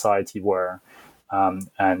of his society were,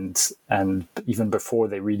 and even before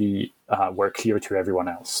they really were clear to everyone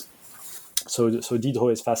else. So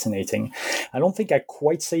Diderot is fascinating. I don't think I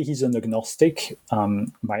quite say he's an agnostic.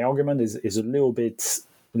 My argument is a little bit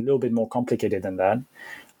more complicated than that.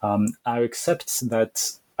 I accept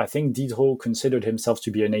that I think Diderot considered himself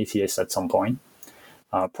to be an atheist at some point,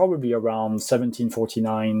 probably around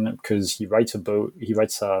 1749, because he writes a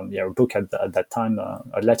book at that time,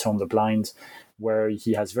 a letter on the blind, where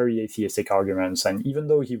he has very atheistic arguments. And even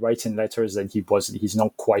though he writes in letters that he's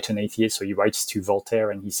not quite an atheist, so he writes to Voltaire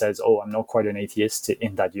and he says, "Oh, I'm not quite an atheist,"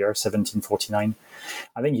 in that year, 1749.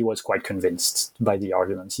 I think he was quite convinced by the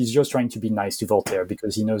arguments. He's just trying to be nice to Voltaire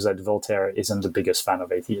because he knows that Voltaire isn't the biggest fan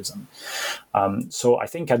of atheism. So I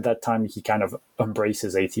think at that time he kind of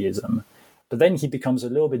embraces atheism, but then he becomes a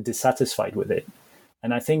little bit dissatisfied with it.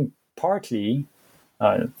 And I think partly,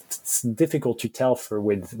 it's difficult to tell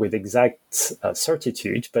with exact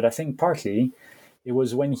certitude, but I think partly it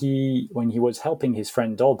was when he was helping his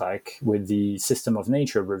friend D'Holbach with the System of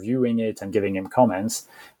Nature, reviewing it and giving him comments.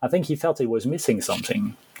 I think he felt he was missing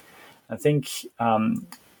something. I think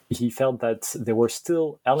he felt that there were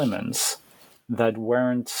still elements that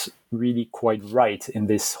weren't really quite right in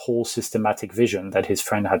this whole systematic vision that his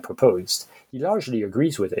friend had proposed. He largely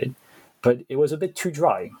agrees with it, but it was a bit too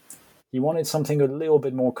dry. He wanted something a little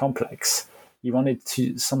bit more complex. He wanted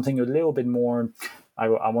something a little bit more,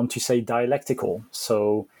 I want to say, dialectical.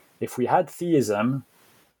 So if we had theism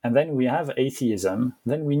and then we have atheism,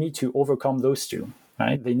 then we need to overcome those two,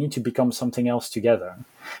 right? They need to become something else together.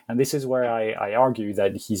 And this is where I argue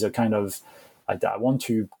that he's a kind of, I want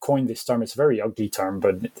to coin this term, it's a very ugly term,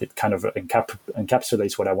 but it kind of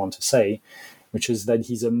encapsulates what I want to say, which is that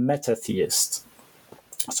he's a meta-theist.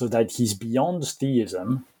 So that he's beyond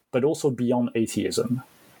theism, but also beyond atheism.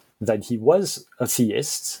 That he was a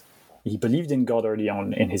theist, he believed in God early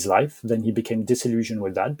on in his life, then he became disillusioned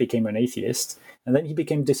with that, became an atheist, and then he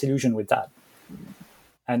became disillusioned with that.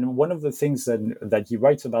 And one of the things that he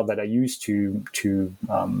writes about that I use to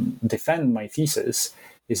defend my thesis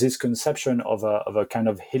is his conception of a kind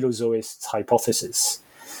of Helozoist hypothesis.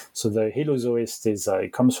 So the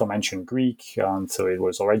Helozoist comes from ancient Greek, so it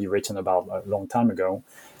was already written about a long time ago.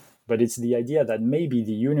 But it's the idea that maybe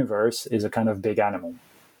the universe is a kind of big animal.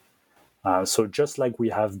 So just like we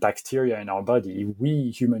have bacteria in our body,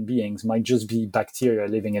 we human beings might just be bacteria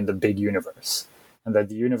living in the big universe, and that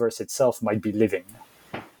the universe itself might be living.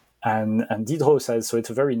 And Diderot says, so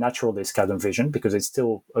it's a very naturalist kind of vision because it's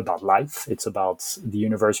still about life. It's about the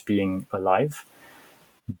universe being alive.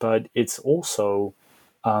 But it's also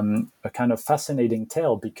a kind of fascinating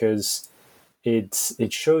tale because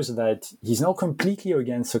it shows that he's not completely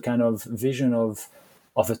against a kind of vision of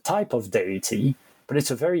a type of deity, but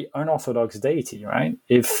it's a very unorthodox deity, right?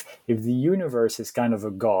 If the universe is kind of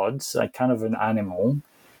a god, like kind of an animal,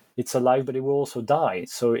 it's alive, but it will also die.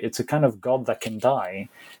 So it's a kind of god that can die.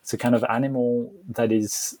 It's a kind of animal that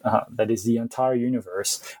is the entire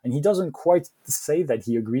universe. And he doesn't quite say that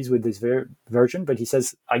he agrees with this version, but he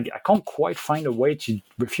says, I can't quite find a way to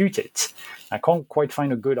refute it. I can't quite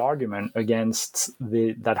find a good argument against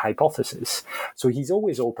that hypothesis. So he's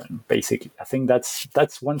always open, basically. I think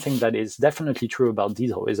that's one thing that is definitely true about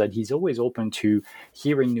Diderot, is that he's always open to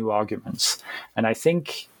hearing new arguments. And I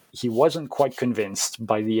think he wasn't quite convinced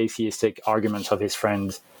by the atheistic arguments of his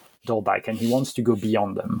friend D'Holbach, and he wants to go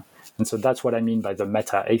beyond them. And so that's what I mean by the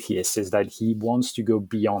meta-atheist, is that he wants to go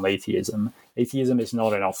beyond atheism. Atheism is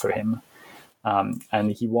not enough for him,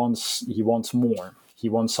 and he wants more. He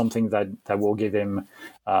wants something that will give him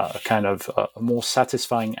a kind of a more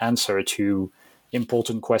satisfying answer to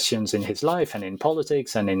important questions in his life and in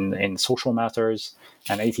politics and in social matters,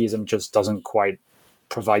 and atheism just doesn't quite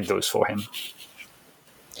provide those for him.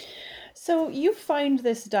 So you find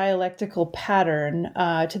this dialectical pattern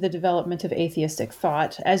to the development of atheistic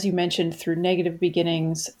thought, as you mentioned, through negative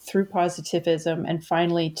beginnings, through positivism, and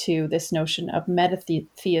finally to this notion of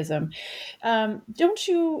metatheism. Don't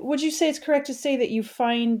you? Would you say it's correct to say that you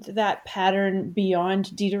find that pattern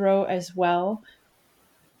beyond Diderot as well?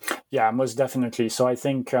 Yeah, most definitely. So I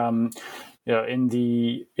think in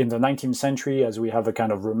the 19th century, as we have a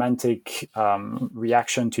kind of romantic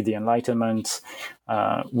reaction to the Enlightenment,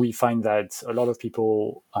 we find that a lot of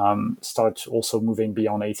people start also moving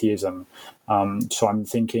beyond atheism. So I'm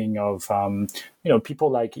thinking of people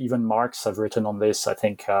like even Marx have written on this. I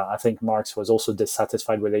think Marx was also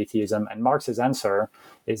dissatisfied with atheism, and Marx's answer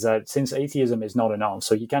is that since atheism is not enough,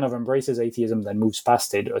 so he kind of embraces atheism, then moves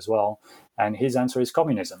past it as well. And his answer is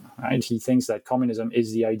communism, right? He thinks that communism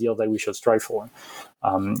is the ideal that we should strive for.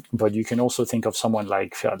 But you can also think of someone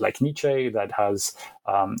like Nietzsche that has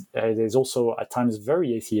is also at times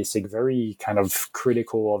very atheistic, very kind of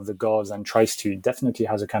critical of the gods, and definitely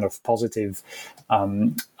has a kind of positive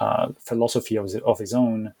philosophy of his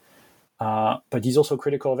own. But he's also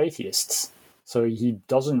critical of atheists. So he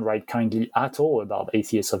doesn't write kindly at all about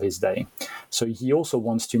atheists of his day. So he also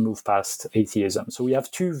wants to move past atheism. So we have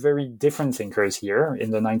two very different thinkers here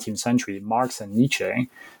in the 19th century, Marx and Nietzsche,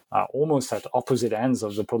 almost at opposite ends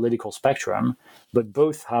of the political spectrum, but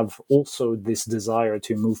both have also this desire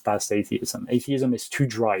to move past atheism. Atheism is too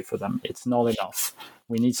dry for them. It's not enough.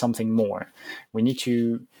 We need something more. We need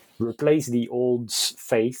to replace the old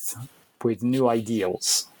faith with new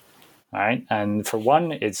ideals. Right, and for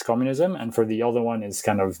one, it's communism, and for the other one is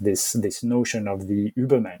kind of this notion of the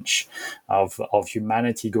Übermensch, of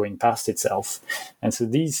humanity going past itself. And so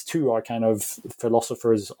these two are kind of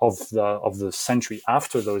philosophers of the century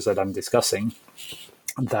after those that I'm discussing,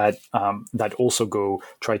 that also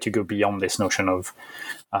try to go beyond this notion of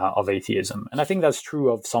atheism, and I think that's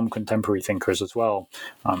true of some contemporary thinkers as well.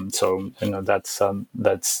 So that's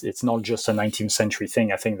it's not just a 19th century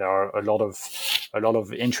thing. I think there are a lot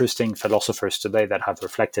of interesting philosophers today that have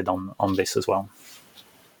reflected on this as well.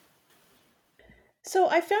 So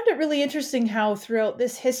I found it really interesting how throughout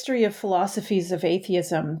this history of philosophies of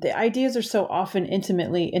atheism, the ideas are so often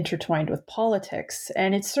intimately intertwined with politics.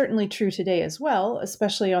 And it's certainly true today as well,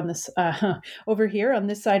 especially on this over here on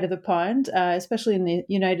this side of the pond, especially in the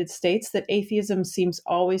United States, that atheism seems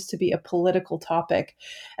always to be a political topic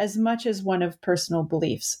as much as one of personal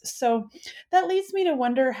beliefs. So that leads me to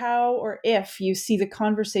wonder how or if you see the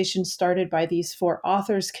conversation started by these four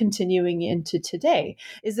authors continuing into today.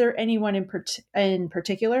 Is there anyone in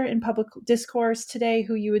particular in public discourse today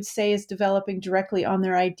who you would say is developing directly on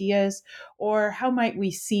their ideas, or how might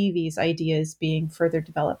we see these ideas being further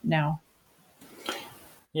developed now?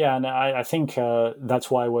 Yeah, and I think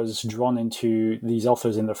that's why I was drawn into these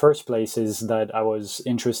authors in the first place, is that I was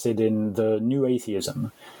interested in the new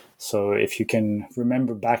atheism. So if you can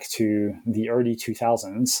remember back to the early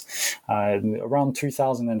 2000s, around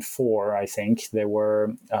 2004, I think, there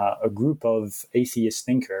were a group of atheist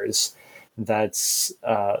thinkers that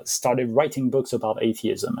started writing books about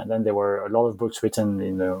atheism. And then there were a lot of books written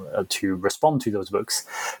to respond to those books.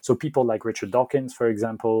 So people like Richard Dawkins, for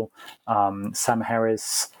example, Sam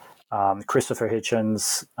Harris, Christopher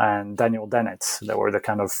Hitchens, and Daniel Dennett. They were the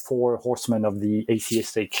kind of four horsemen of the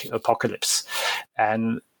atheistic apocalypse.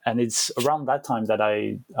 And it's around that time that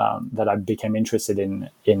I became interested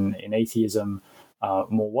in atheism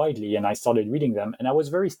more widely, and I started reading them, and I was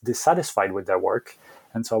very dissatisfied with their work,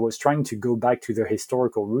 and so I was trying to go back to the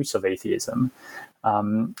historical roots of atheism.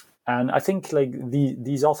 And I think like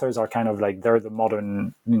these authors are kind of like, they're the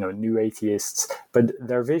modern new atheists, but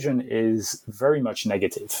their vision is very much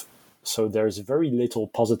negative. So there's very little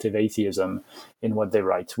positive atheism in what they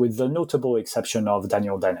write, with the notable exception of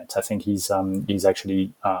Daniel Dennett. I think he's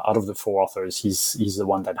actually out of the four authors, he's the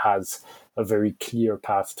one that has a very clear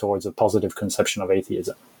path towards a positive conception of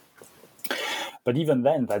atheism. But even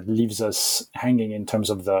then, that leaves us hanging in terms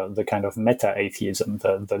of the kind of meta-atheism,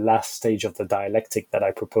 the last stage of the dialectic that I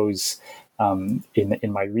propose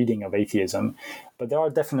in my reading of atheism. But there are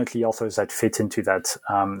definitely authors that fit into that.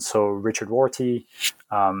 So Richard Rorty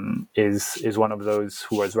is one of those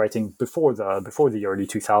who was writing before the early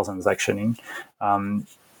 2000s, actually.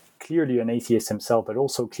 Clearly an atheist himself, but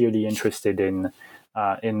also clearly interested in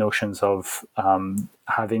notions of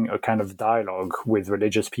having a kind of dialogue with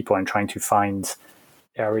religious people and trying to find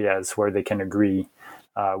areas where they can agree.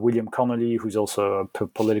 William Connolly, who's also a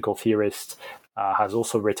political theorist, has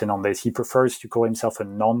also written on this. He prefers to call himself a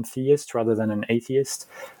non-theist rather than an atheist,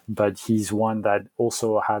 but he's one that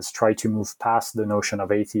also has tried to move past the notion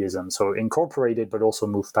of atheism. So incorporate it, but also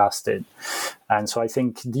move past it. And so I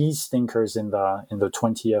think these thinkers in the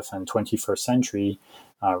 20th and 21st century,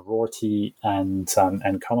 Rorty and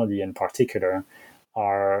Connolly in particular,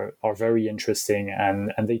 are very interesting,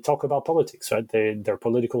 and they talk about politics, right? They're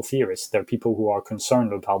political theorists. They're people who are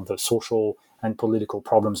concerned about the social and political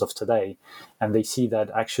problems of today, and they see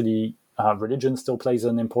that actually religion still plays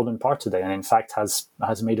an important part today, and in fact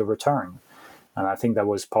has made a return. And I think that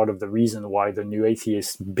was part of the reason why the New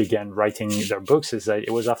Atheists began writing their books, is that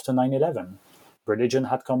it was after 9/11. Religion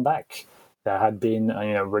had come back. There had been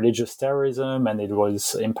religious terrorism, and it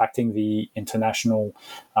was impacting the international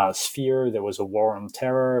sphere. There was a war on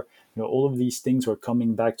terror. All of these things were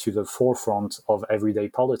coming back to the forefront of everyday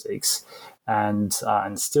politics, and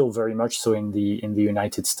still very much so in the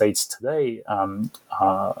United States today.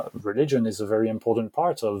 Religion is a very important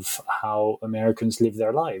part of how Americans live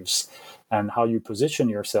their lives, and how you position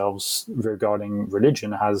yourselves regarding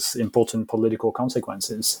religion has important political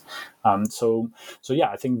consequences. So yeah,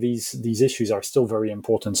 I think these issues are still very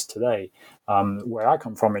important today. Where I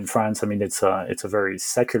come from in France, I mean, it's a very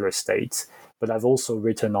secular state, but I've also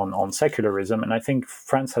written on secularism, and I think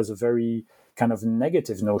France has a very kind of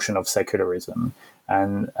negative notion of secularism,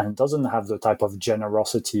 and doesn't have the type of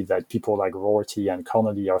generosity that people like Rorty and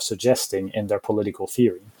Connolly are suggesting in their political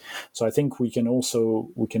theory. So I think we can also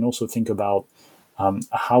think about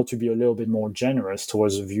how to be a little bit more generous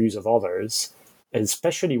towards the views of others,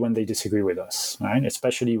 especially when they disagree with us, right?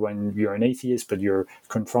 Especially when you're an atheist, but you're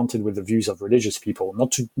confronted with the views of religious people,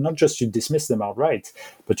 not just to dismiss them outright,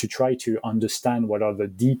 but to try to understand what are the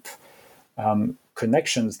deep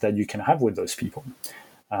connections that you can have with those people.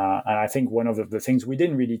 And I think one of the things, we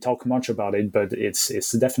didn't really talk much about it, but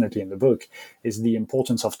it's definitely in the book, is the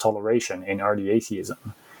importance of toleration in early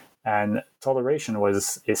atheism. And toleration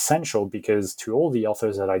was essential because to all the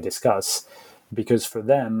authors that I discuss, because for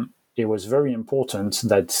them, it was very important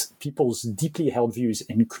that people's deeply held views,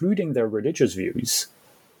 including their religious views,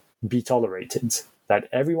 be tolerated. That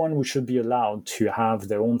everyone should be allowed to have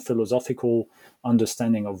their own philosophical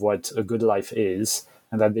understanding of what a good life is,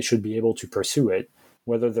 and that they should be able to pursue it,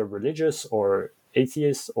 whether they're religious or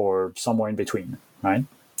atheist or somewhere in between, right?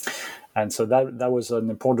 And so that was an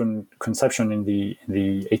important conception in the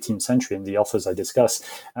 18th century in the authors I discussed.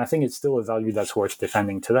 And I think it's still a value that's worth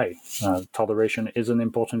defending today. Toleration is an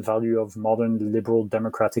important value of modern liberal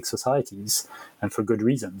democratic societies, and for good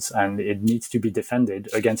reasons. And it needs to be defended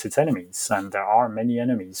against its enemies. And there are many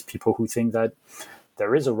enemies, people who think that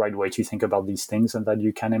there is a right way to think about these things and that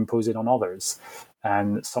you can impose it on others.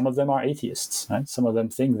 And some of them are atheists, right? Some of them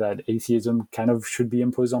think that atheism kind of should be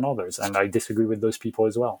imposed on others. And I disagree with those people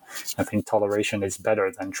as well. I think toleration is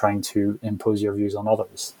better than trying to impose your views on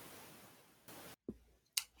others.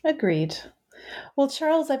 Agreed. Well,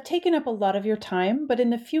 Charles, I've taken up a lot of your time, but in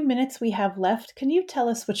the few minutes we have left, can you tell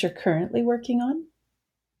us what you're currently working on?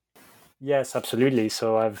 Yes, absolutely.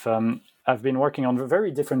 So I've been working on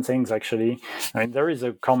very different things, actually. I mean, there is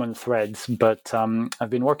a common thread, but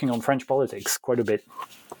I've been working on French politics quite a bit.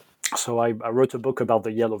 So I wrote a book about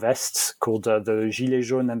the Yellow Vests called The Gilets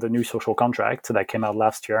Jaunes and the New Social Contract that came out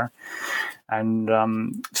last year.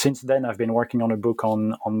 And since then, I've been working on a book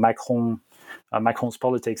on Macron's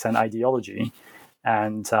politics and ideology.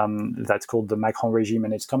 And that's called The Macron Regime,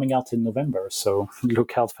 and it's coming out in November. So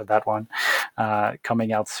look out for that one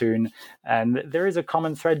coming out soon. And there is a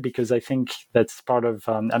common thread because I think that's part of,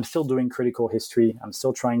 I'm still doing critical history. I'm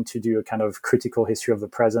still trying to do a kind of critical history of the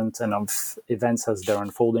present and of events as they're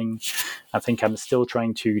unfolding. I think I'm still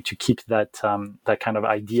trying to keep that kind of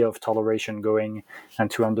idea of toleration going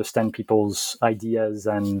and to understand people's ideas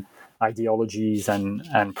and ideologies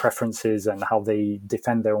and preferences and how they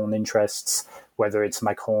defend their own interests, whether it's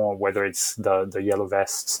Macron or whether it's the Yellow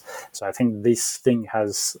Vests. So I think this thing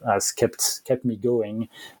has kept me going.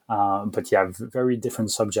 But yeah, very different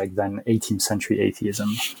subject than 18th century atheism.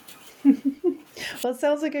 Well, it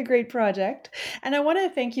sounds like a great project. And I want to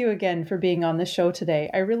thank you again for being on the show today.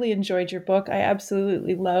 I really enjoyed your book. I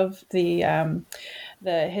absolutely love the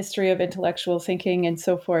history of intellectual thinking and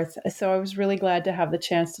so forth. So I was really glad to have the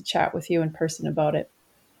chance to chat with you in person about it.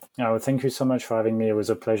 Oh, thank you so much for having me. It was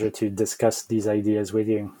a pleasure to discuss these ideas with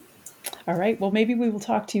you. All right. Well, maybe we will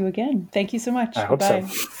talk to you again. Thank you so much. I hope so.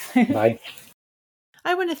 Bye.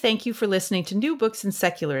 I want to thank you for listening to New Books in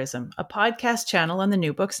Secularism, a podcast channel on the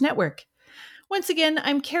New Books Network. Once again,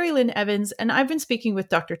 I'm Carrie Lynn Evans, and I've been speaking with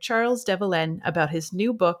Dr. Charles de Villennes about his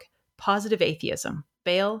new book, Positive Atheism,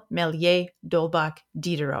 Bayle, Mellier, D'Holbach,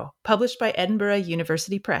 Diderot, published by Edinburgh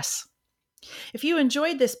University Press. If you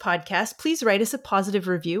enjoyed this podcast, please write us a positive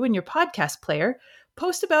review in your podcast player,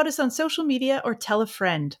 post about us on social media, or tell a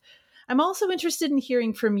friend. I'm also interested in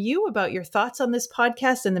hearing from you about your thoughts on this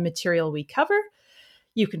podcast and the material we cover.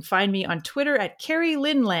 You can find me on Twitter at Carrie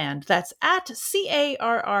Linland. That's at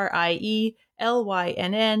CarrieLynnLand.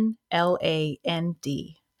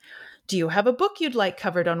 Do you have a book you'd like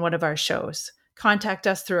covered on one of our shows? Contact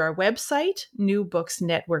us through our website,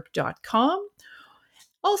 newbooksnetwork.com.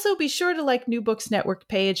 Also, be sure to like New Books Network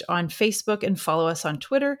page on Facebook and follow us on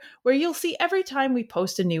Twitter, where you'll see every time we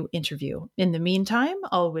post a new interview. In the meantime,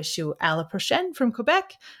 I'll wish you à la prochaine from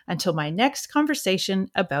Quebec until my next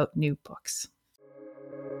conversation about new books.